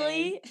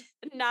insane.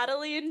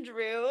 Natalie and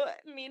Drew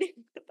meeting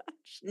the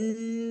Bachelor.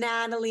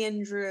 Natalie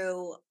and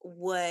Drew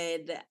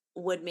would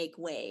make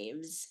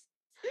waves.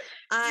 Drew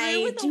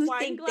with I a do wine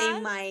think they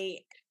glass might,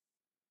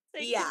 saying, "Can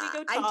we yeah,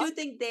 go I do talk?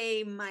 think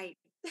they might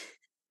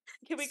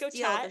Can we go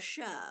steal the chat?"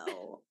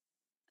 show.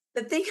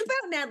 The thing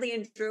about Natalie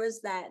and Drew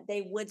is that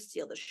they would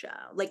steal the show,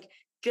 like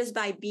just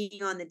by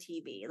being on the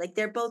TV. Like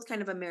they're both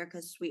kind of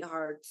America's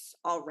sweethearts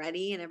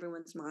already in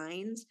everyone's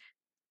minds.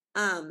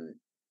 Um,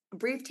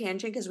 Brief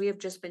tangent because we have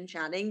just been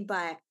chatting,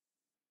 but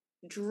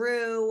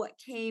Drew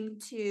came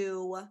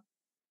to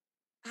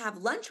have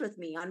lunch with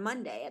me on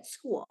Monday at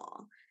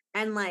school.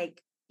 And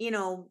like, you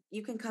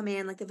can come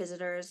in like the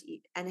visitors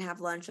and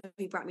have lunch. So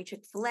he brought me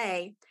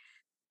Chick-fil-A.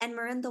 And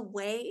Marin, the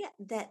way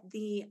that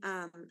the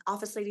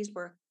office ladies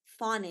were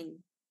fawning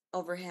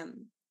over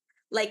him,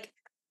 like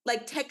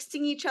like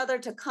texting each other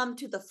to come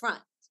to the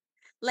front.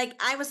 Like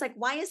I was like,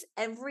 why is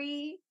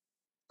every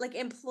like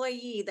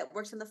employee that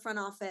works in the front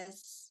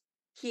office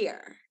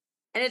here?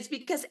 And it's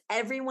because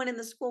everyone in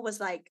the school was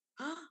like,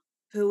 oh,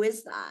 who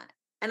is that?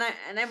 And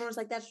everyone was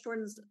like, that's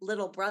Jordan's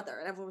little brother.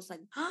 And everyone was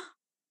like, oh.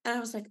 And I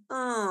was like,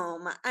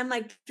 oh, I'm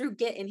like, Drew,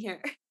 get in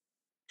here.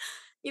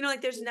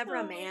 Like there's never a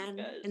Oh my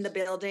man in the gosh.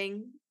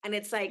 building. And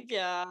it's like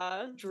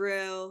Yeah.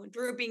 Drew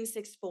being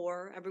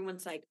 6'4",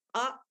 everyone's like,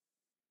 oh,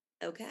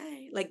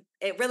 okay. Like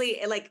it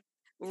like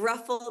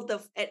ruffled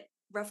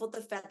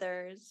the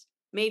feathers,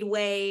 made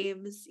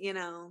waves.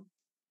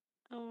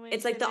 Oh my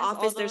It's like The goodness. All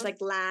Office, there's the like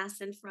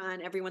glass in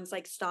front, everyone's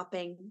like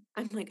stopping.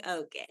 I'm like,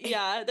 okay.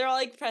 Yeah, they're all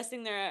like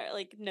pressing their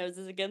like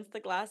noses against the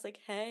glass, like,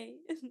 hey.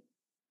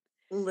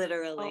 Oh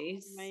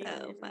Literally man,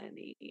 so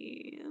funny.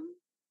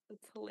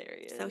 that's So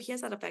hilarious. he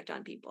has that effect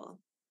on people, Well,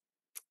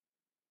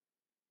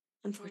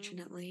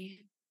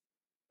 unfortunately.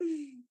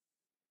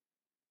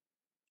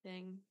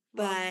 dang.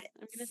 Well, But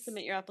I'm gonna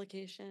submit your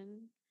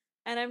application.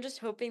 And I'm just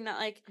hoping that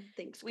like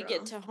thanks, we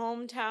get girl. to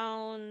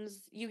hometowns,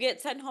 you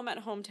get sent home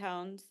at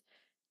hometowns,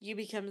 you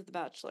become the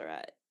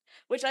bachelorette.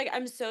 Which like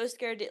I'm so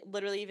scared to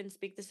literally even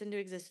speak this into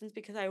existence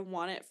because I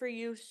want it for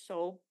you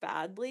so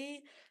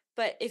badly.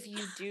 But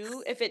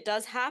if it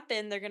does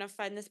happen, they're gonna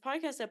find this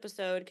podcast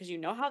episode because you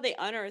know how they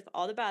unearth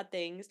all the bad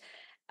things,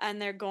 and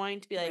they're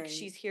going to be like, Right.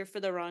 she's here for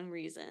the wrong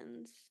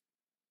reasons.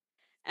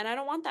 And I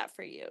don't want that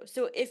for you.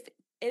 So if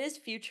it is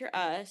future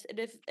us, and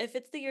if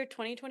it's the year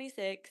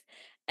 2026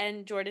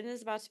 and Jordan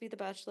is about to be the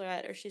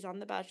bachelorette or she's on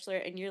the bachelor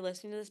and you're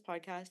listening to this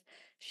podcast,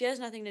 she has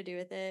nothing to do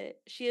with it.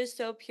 She is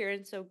so pure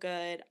and so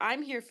good.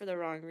 I'm here for the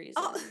wrong Oh,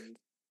 reasons.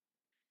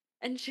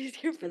 and she's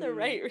here for the Mm.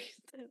 right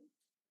reason.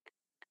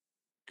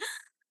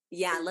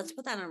 Yeah, let's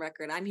put that on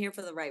record. I'm here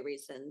for the right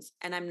reasons,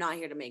 and I'm not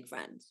here to make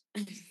friends.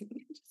 Just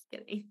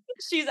kidding.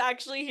 She's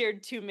actually here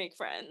to make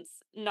friends,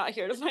 not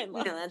here to find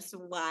love. No, that's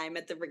why I'm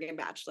at the friggin'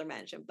 bachelor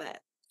mansion.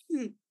 But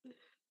hmm, Oh my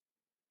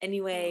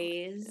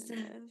anyways,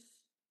 goodness.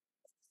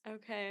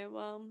 Okay,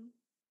 well,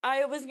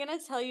 I was gonna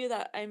tell you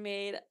that I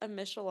made a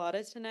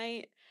michelada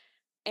tonight,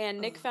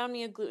 and Nick oh, found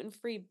me a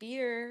gluten-free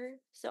beer,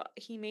 so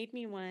he made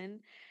me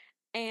one.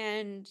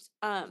 And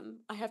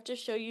I have to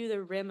show you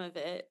the rim of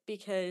it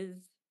because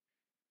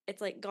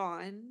it's like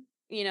gone.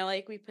 You know,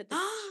 like we put the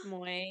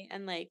chamoy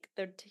and like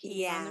the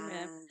tahini on the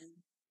rim.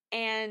 yeah.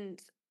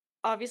 And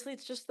obviously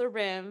it's just the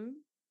rim.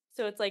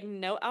 So it's like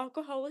no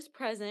alcohol was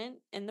present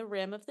in the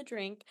rim of the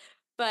drink.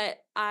 But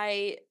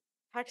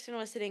Paxton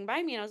was sitting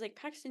by me and I was like,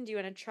 Paxton, do you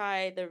want to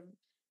try the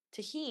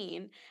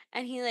tahini?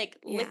 And he like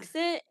Yeah. licks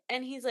it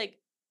and he's like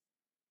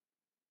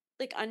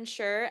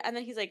unsure, and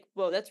then he's like,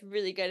 whoa, that's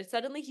really good.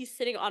 Suddenly he's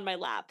sitting on my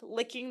lap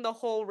licking the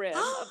whole rim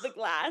of the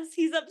glass.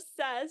 He's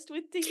obsessed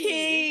with tahini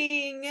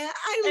King.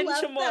 I and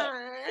love chamoy.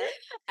 that.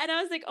 And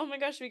I was like, oh my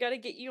gosh, we got to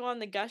get you on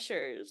the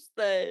gushers,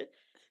 the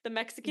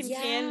Mexican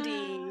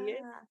candy.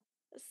 Yeah.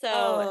 So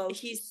Oh,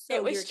 he's it so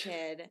your was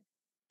kid.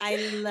 I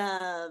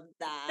love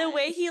the that.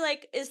 way he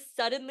like is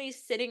suddenly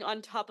sitting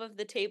on top of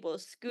the table,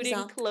 He's scooting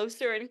all,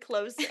 closer and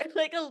closer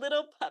like a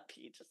little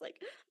puppy, just like,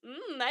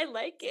 I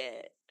like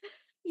it.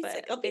 he's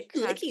like, But I'll be it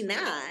cracked licking me up.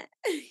 that.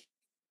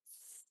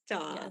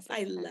 Stop. Yes, it I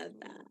cracked love me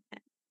up. that. I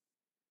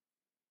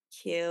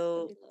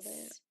Cute. do love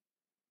it.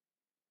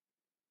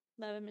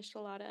 Love a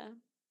michelada.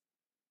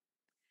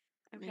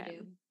 I Okay.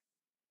 do.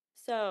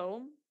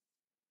 So,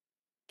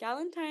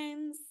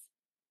 Galentine's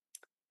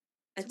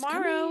It's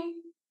tomorrow,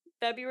 coming.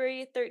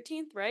 February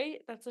 13th,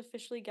 right? That's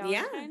officially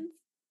Yeah. Galentine's,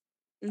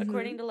 Mm-hmm.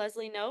 according to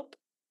Leslie Nope.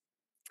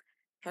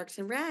 Parks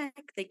and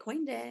Rec, they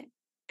coined it.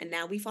 And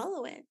now we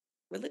follow it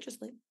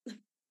religiously.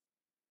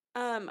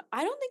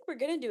 I don't think we're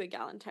gonna do a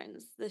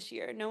Galentine's this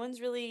year. No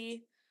one's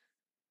really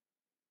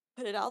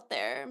put it out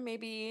there.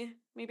 Maybe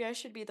I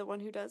should be the one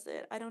who does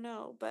it. I don't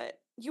know, but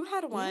you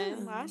had one Yeah,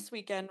 last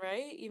weekend,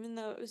 right? Even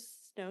though it was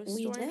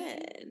we snowstormy.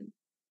 did.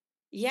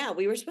 Yeah,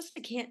 we were supposed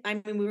to I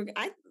mean,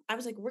 I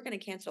was like, we're gonna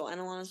cancel. And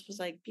Alana's was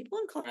like, people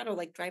in Colorado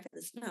like drive in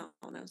the snow.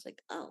 And I was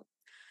like, oh. Oh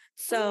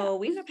So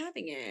we yeah. ended up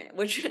having it,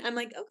 which I'm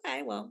like,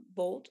 okay, well,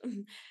 bold.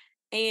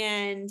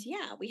 And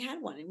yeah, we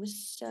had one. It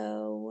was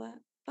so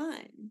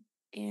fun.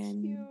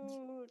 And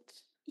Cute.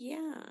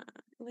 yeah,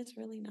 it was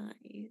really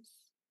nice.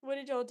 What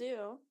did y'all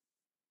do?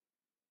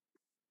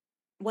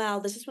 Well,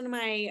 this is one of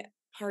my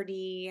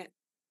party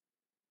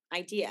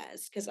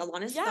ideas because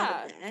Alana's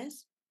thought of Yeah.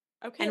 this.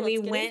 Okay, And we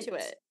let's get went, into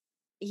it.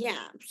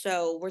 yeah.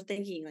 So we're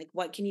thinking, like,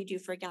 what can you do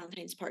for a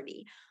Valentine's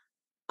party?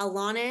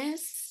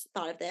 Alanis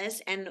thought of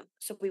this. And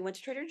so we went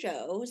to Trader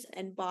Joe's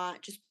and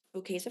bought just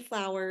bouquets of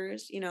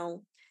flowers,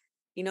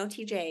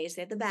 TJ's,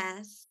 they had the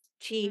best,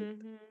 cheap,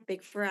 Mhm.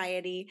 big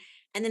variety.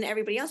 And then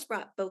everybody else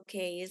brought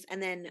bouquets.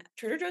 And then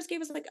Trader Joe's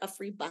gave us like a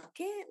free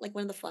bucket, like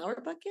one of the flower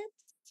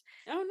buckets.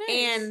 Oh, nice.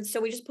 And so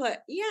we just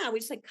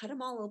like cut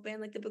them all open,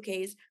 like the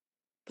bouquets,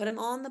 put them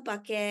all in the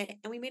bucket,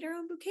 and we made our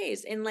own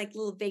bouquets in like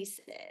little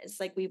vases.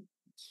 Like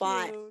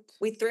bought, Cute.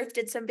 we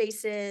thrifted some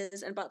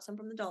vases and bought some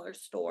from the dollar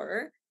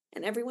store,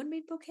 and everyone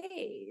made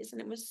bouquets.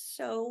 And it was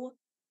so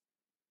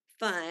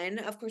fun.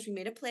 Of course, we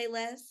made a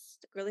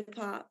playlist, girly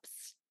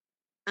pops.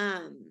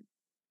 Um,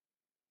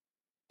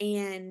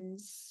 and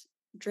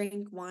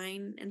drank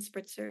wine and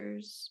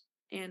spritzers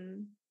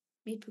and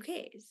made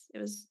bouquets. It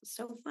was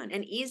so fun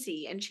and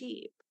easy and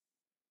cheap.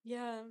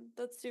 Yeah,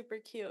 that's super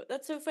cute.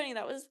 That's so funny.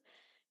 That was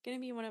gonna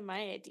be one of my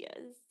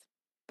ideas.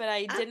 But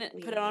I Ah,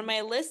 didn't put it on yeah.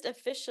 my list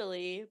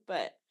officially,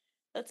 but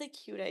that's a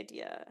cute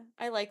idea.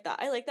 I like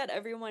that. I like that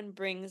everyone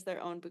brings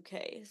their own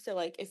bouquet. So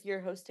like if you're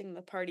hosting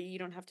the party, you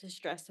don't have to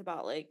stress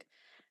about like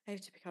I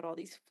have to pick out all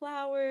these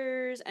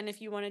flowers. And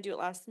if you want to do it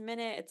last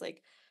minute, it's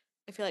like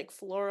I feel like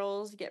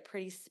florals get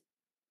pretty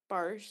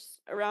sparse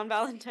around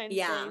Valentine's Day,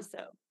 Yeah.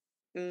 so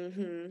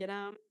Mm-hmm. get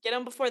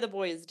them before the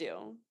boys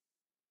do.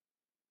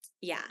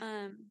 Yeah.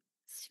 Um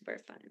Super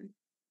fun.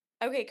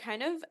 Okay,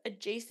 kind of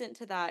adjacent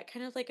to that,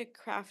 kind of like a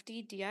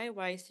crafty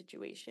DIY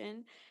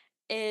situation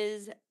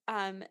is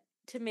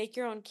to make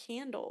your own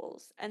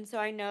candles. And so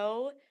I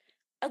know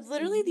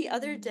literally the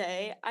other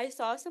day Mm. I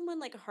saw someone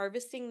like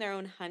harvesting their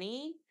own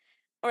honey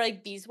or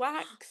like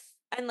beeswax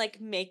and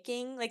like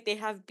making like they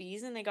have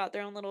bees and they got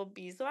their own little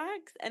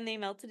beeswax and they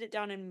melted it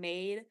down and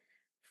made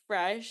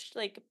fresh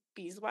like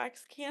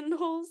beeswax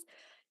candles.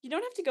 You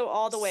don't have to go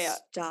all the way up.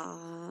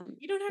 Stop.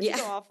 You don't have to Yeah.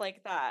 go off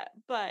like that,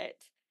 but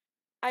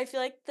I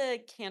feel like the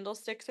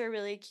candlesticks are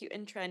really cute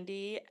and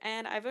trendy,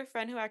 and I have a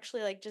friend who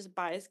actually, like, just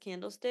buys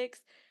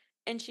candlesticks,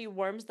 and she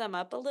warms them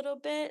up a little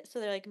bit so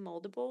they're, like,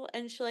 moldable,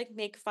 and she'll, like,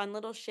 make fun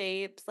little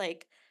shapes,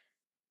 like,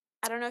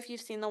 I don't know if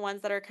you've seen the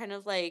ones that are kind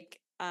of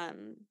like,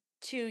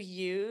 2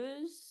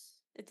 U's.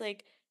 It's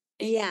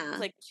Yeah.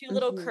 like 2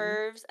 little Mm-hmm.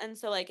 curves, and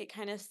so, like, it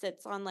kinda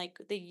sits on, like,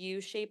 the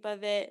U shape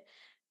of it,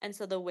 and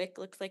so the wick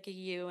looks like a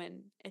U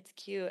and it's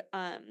cute.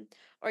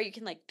 Or you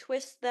can like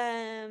twist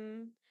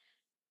them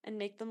and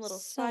make them little So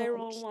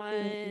spiral cute.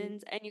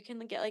 ones, and you can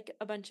get like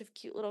a bunch of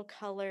cute little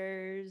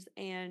colors,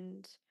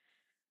 and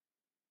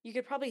you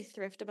could probably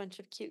thrift a bunch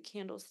of cute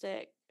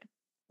candlestick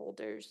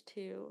holders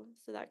too.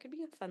 So that could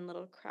be a fun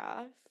little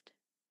craft.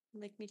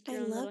 Like make I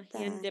your own love little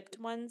hand that. dipped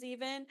ones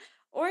even,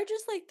 or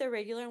just like the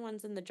regular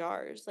ones in the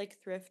jars, like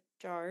thrift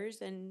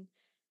jars, and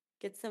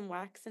get some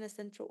wax and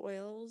essential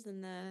oils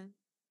and the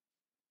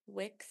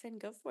wicks and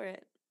go for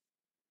it.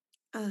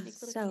 Oh,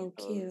 Make little so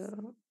candles.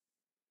 cute.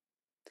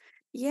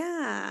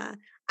 Yeah.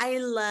 I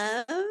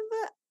love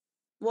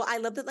Well, I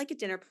love that like a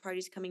dinner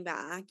party's coming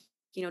back.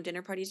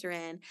 Dinner parties are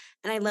in.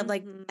 And I love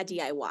like a Mhm.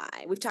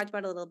 DIY. We've talked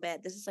about it a little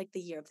bit. This is like the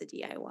year of the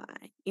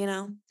DIY, you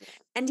know? Yeah.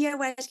 And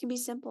DIYs can be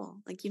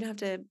simple. Like you don't have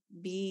to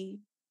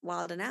be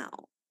wild and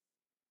out.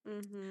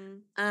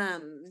 Mhm.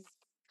 Um,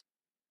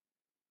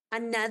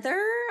 Another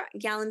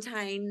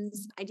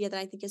Galentine's idea that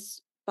I think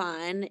is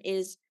fun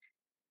is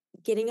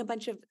getting a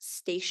bunch of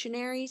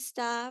stationery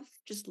stuff,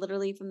 just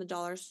literally from the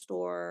dollar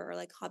store or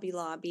like Hobby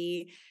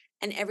Lobby,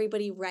 and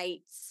everybody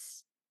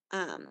writes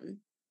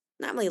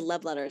not really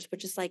love letters, but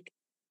just like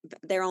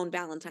their own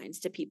Valentines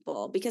to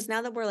people. Because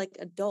now that we're like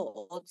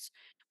adults,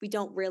 we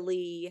don't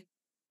really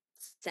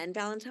send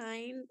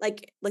Valentine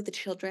like the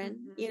children,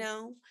 you Mhm.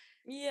 know?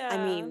 I Yeah.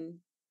 mean,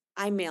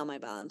 I mail my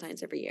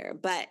Valentines every year,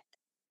 but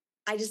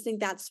I just think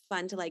that's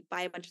fun to like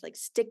buy a bunch of like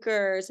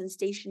stickers and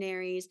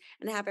stationaries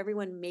and have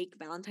everyone make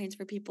Valentines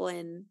for people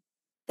in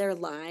their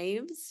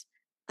lives.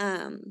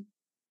 Um,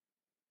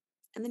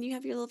 and then you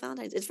have your little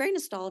Valentines. It's very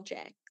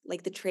nostalgic,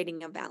 like the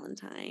trading of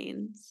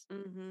Valentines.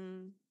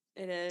 Mhm.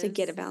 It To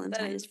get a is. That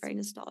Valentine is is. very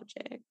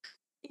nostalgic.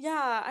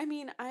 Yeah, I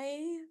mean,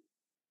 I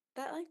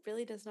that like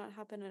really does not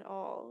happen at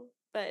all.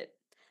 But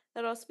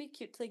that'd also be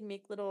cute to like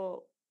make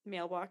little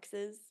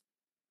mailboxes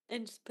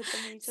and just put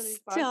them in each other's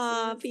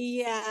Stop. boxes.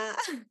 Yeah.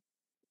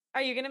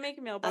 Are you gonna make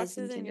Us mailboxes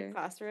and in your Kinder.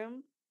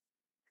 classroom?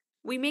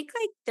 We make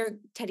like their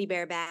teddy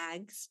bear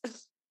bags.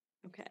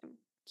 Okay,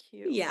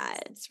 cute. Yeah,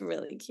 it's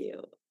really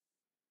cute.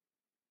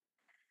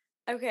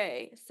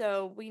 Okay,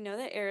 so we know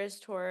that Eras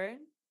Tour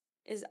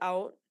is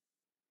out.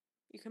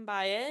 You can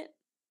buy it,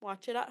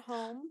 watch it at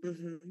home,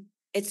 hmm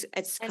It's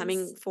and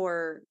coming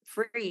for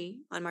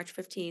free on March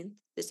 15th,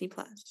 Disney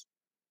Plus.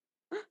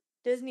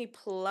 Disney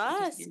In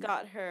case Plus you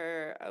got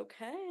her.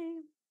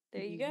 Okay,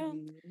 there you go.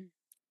 Mhm.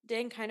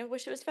 Dang, kind of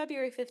wish it was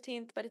February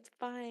 15th, but it's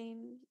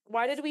fine.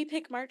 Why did we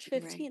pick March Right.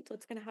 15th?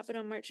 What's gonna happen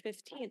on March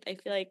 15th? I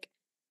feel like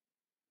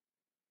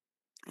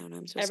I don't know,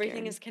 I'm so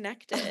everything scared. is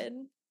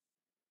connected.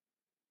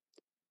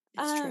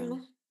 It's true.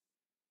 Um,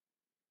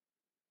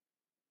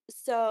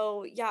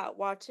 so yeah,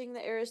 watching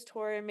the Eras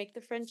tour and make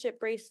the friendship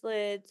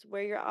bracelets,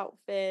 wear your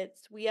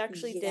outfits. We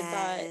actually did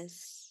that.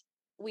 Yes.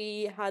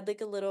 We had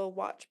like a little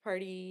watch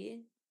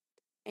party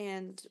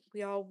and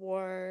we all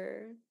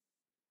wore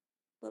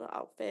little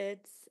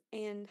outfits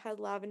and had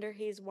lavender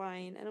haze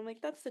wine. And I'm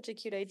like, that's such a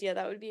cute idea.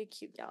 That would be a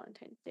cute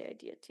Valentine's Day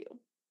idea too.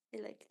 I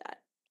like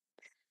that.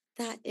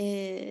 That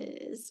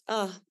is,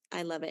 oh,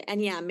 I love it.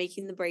 And yeah,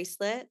 making the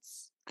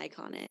bracelets,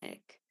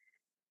 iconic.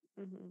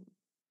 Hmm.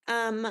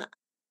 Um,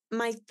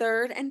 my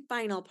third and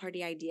final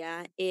party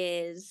idea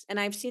is, and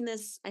I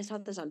saw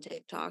this on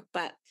TikTok,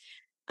 but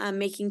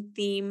making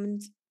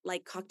themed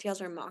like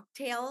cocktails or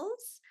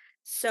mocktails.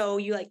 So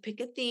you like pick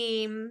a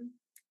theme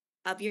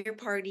of your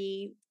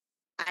party.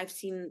 I've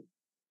seen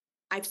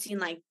I've seen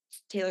like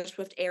Taylor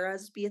Swift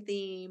eras be a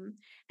theme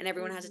and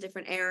everyone has a Hmm.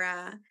 different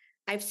era.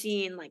 I've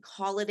seen like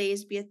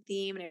holidays be a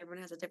theme and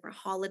everyone has a different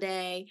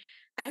holiday.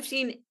 I've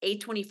seen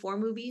A24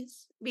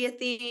 movies be a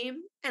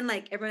theme and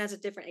like everyone has a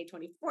different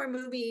A24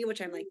 movie,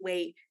 which I'm like,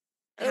 wait,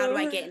 how do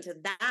I Oh, get into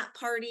that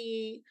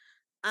party?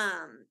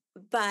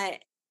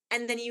 But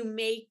and then you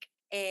make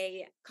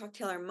a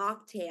cocktail or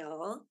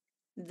mocktail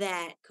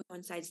that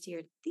coincides to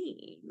your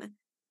theme.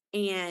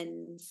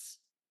 And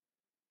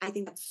I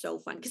think that's so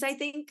fun because I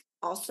think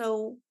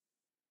also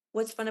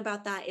what's fun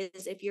about that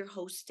is if you're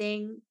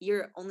hosting,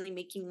 you're only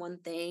making one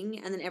thing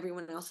and then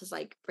everyone else is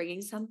like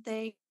bringing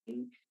something.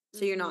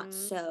 So you're not hmm.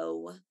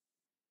 so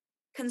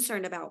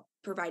concerned about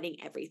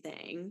providing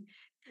everything.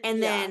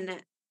 And Yeah.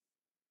 then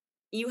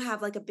you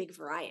have like a big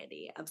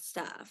variety of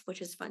stuff,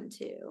 which is fun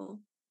too.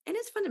 And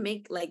it's fun to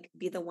make, like,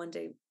 be the one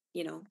to,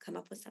 come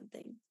up with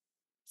something.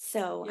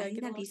 So I Yeah, think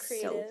get a that'd little be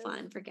so creative.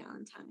 fun for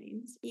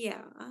Galentine's.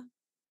 Yeah.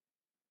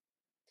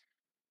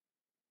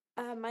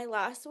 My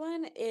last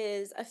one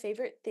is a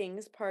favorite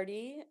things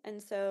party.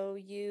 And so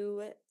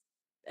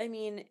I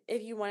mean,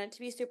 if you want it to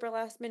be super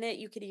last minute,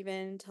 you could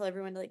even tell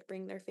everyone to like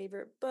bring their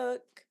favorite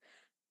book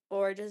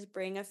or just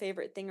bring a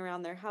favorite thing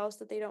around their house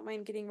that they don't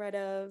mind getting rid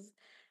of.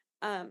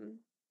 Um,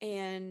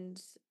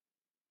 and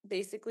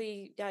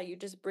basically, yeah, you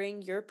just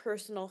bring your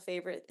personal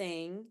favorite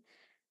thing.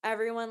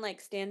 Everyone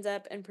like stands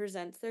up and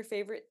presents their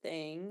favorite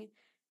thing.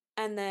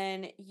 And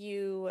then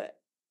you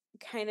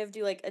kind of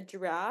do like a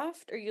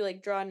draft or you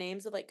like draw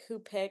names of like who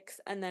picks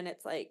and then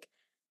it's like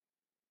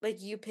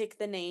you pick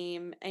the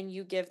name and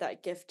you give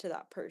that gift to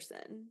that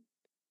person.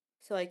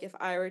 So, like, if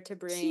I were to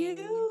bring a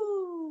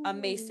Cute.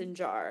 mason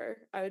jar,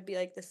 I would be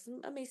like, "This is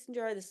a mason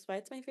jar, this is why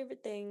it's my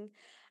favorite thing,"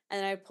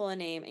 and I pull a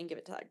name and give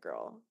it to that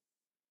girl.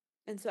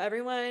 And so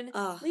everyone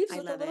Oh, leaves I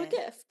with a love little it.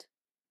 gift.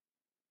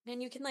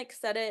 And you can, like,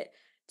 set it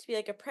to be,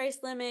 like, a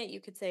price limit.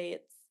 You could say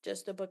it's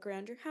just a book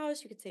around your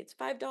house. You could say it's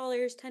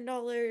 $5,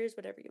 $10,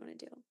 whatever you wanna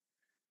do.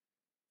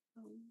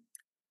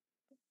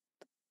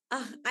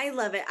 Um, I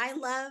love it. I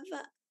love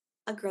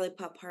a girly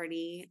pop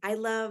party. I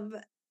love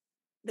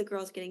the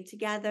girls getting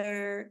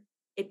together,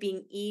 it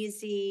being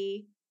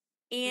easy,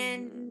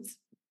 and mhm.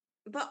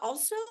 but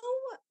also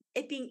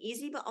it being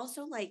easy, but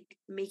also like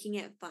making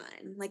it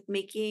fun, like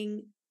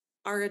making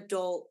our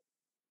adult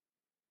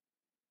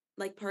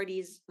like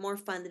parties more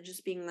fun than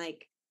just being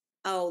like,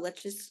 oh,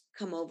 let's just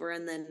come over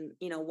and then,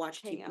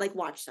 watch Hang like out.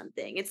 watch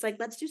something. It's like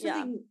let's do Yeah.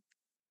 something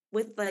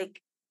with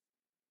like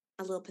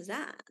a little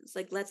pizzazz.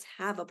 Like let's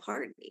have a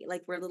party.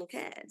 Like we're little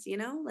kids,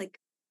 Like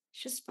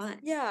it's just fun.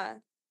 Yeah.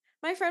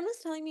 My friend was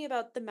telling me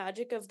about the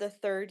magic of the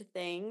third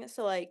thing.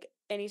 So, like,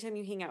 anytime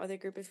you hang out with a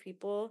group of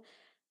people,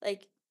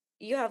 like,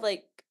 you have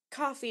like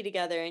coffee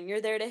together and you're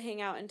there to hang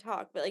out and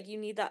talk, but like, you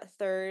need that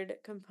third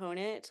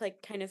component to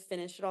like kind of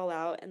finish it all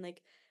out and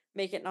like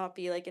make it not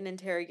be like an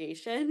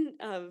interrogation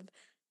of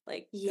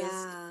like just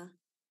Yeah.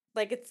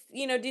 like it's,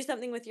 do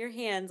something with your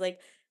hands, like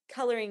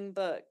coloring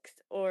books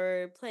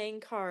or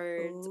playing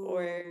cards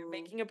or Oh,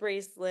 making a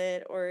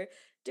bracelet or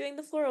doing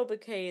the floral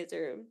bouquets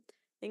or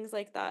things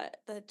like that.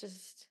 That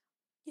just,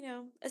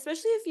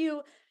 especially if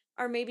you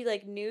are maybe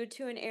like new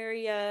to an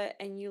area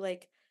and you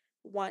like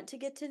want to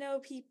get to know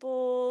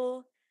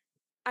people.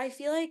 I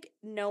feel like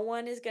no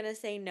one is going to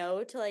say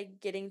no to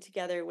like getting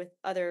together with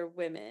other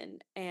women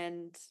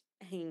and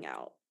hanging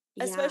out.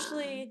 yeah.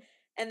 Especially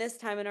in this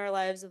time in our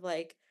lives of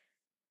like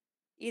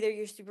either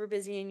you're super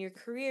busy in your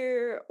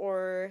career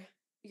or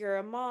you're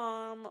a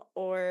mom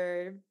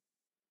or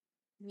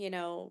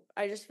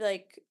I just feel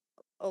like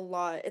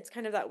it's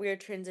kind of that weird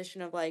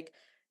transition of like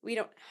we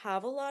don't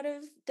have a lot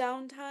of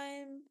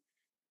downtime,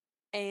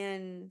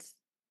 and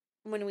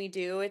when we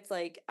do it's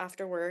like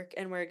after work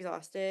and we're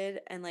exhausted,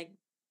 and like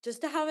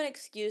just to have an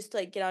excuse to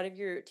like get out of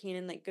your routine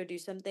and like go do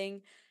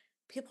something,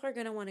 people are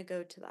going to want to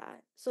go to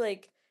that. So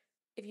like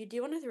if you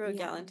do want to throw a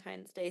Yeah.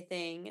 Galentine's Day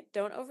thing,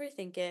 don't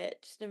overthink it.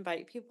 Just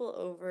invite people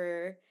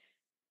over.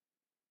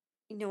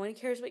 No one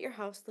cares what your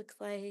house looks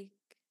like.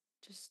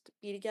 Just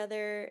be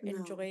together,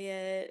 enjoy No.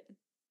 it,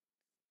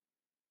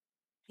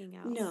 hang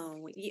out.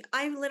 No.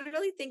 I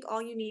literally think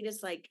all you need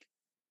is like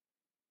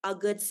a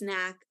good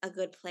snack, a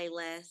good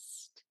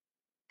playlist.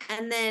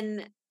 And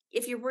then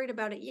if you're worried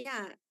about it,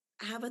 yeah,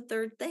 have a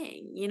third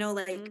thing,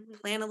 like Mhm.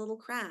 plan a little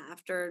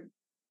craft or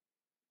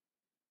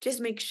just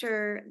make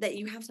sure that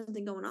you have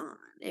something going on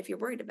if you're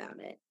worried about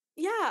it.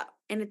 Yeah.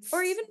 And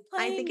Or even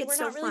I think playing We're it's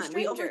so Not Really fun.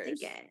 We overthink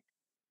Strangers. it.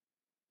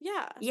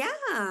 Yeah.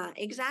 Yeah,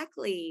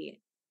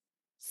 exactly.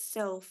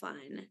 So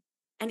fun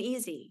and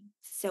easy.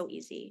 So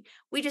easy.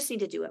 We just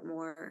need to do it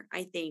more,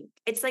 I think.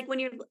 It's like when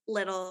you're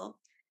little,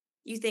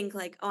 you think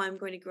like, "Oh, I'm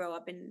going to grow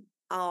up and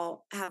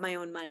I'll have my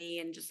own money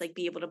and just like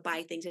be able to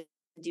buy things and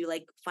do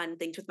like fun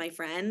things with my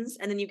friends."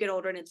 And then you get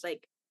older and it's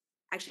like,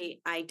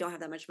 "Actually, I don't have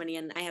that much money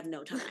and I have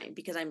no time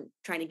because I'm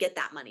trying to get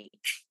that money."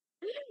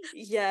 And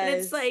it's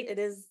Yes, like, it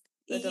is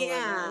a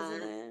dilemma,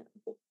 isn't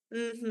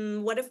yeah.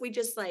 it? What if we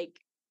just like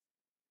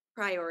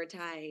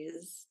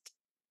prioritized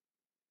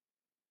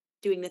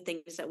doing the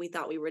things that we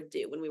thought we would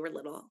do when we were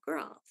little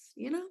girls?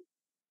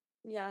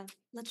 Yeah.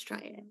 Let's try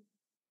it. Mm,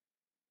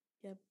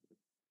 yep.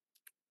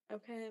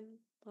 Okay.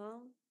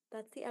 Well,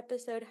 that's the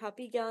episode.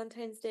 Happy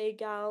Valentine's Day,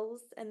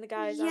 gals and the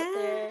guys out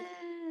there.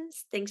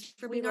 Yes. Thanks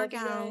for We being our love you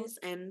guys. gals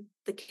and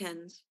the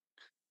Kens.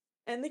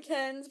 And the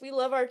Kens. We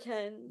love our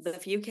Kens. The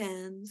few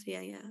Kens.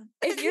 Yeah, yeah.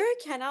 If you're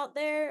a Ken out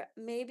there,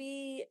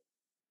 maybe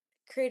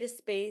create a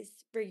space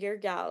for your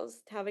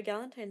gals to have a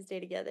Valentine's Day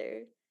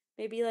together.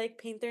 Maybe like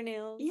paint their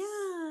nails,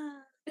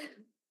 Yeah.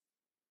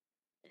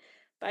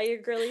 buy your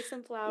girly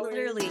some flowers.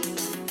 Literally.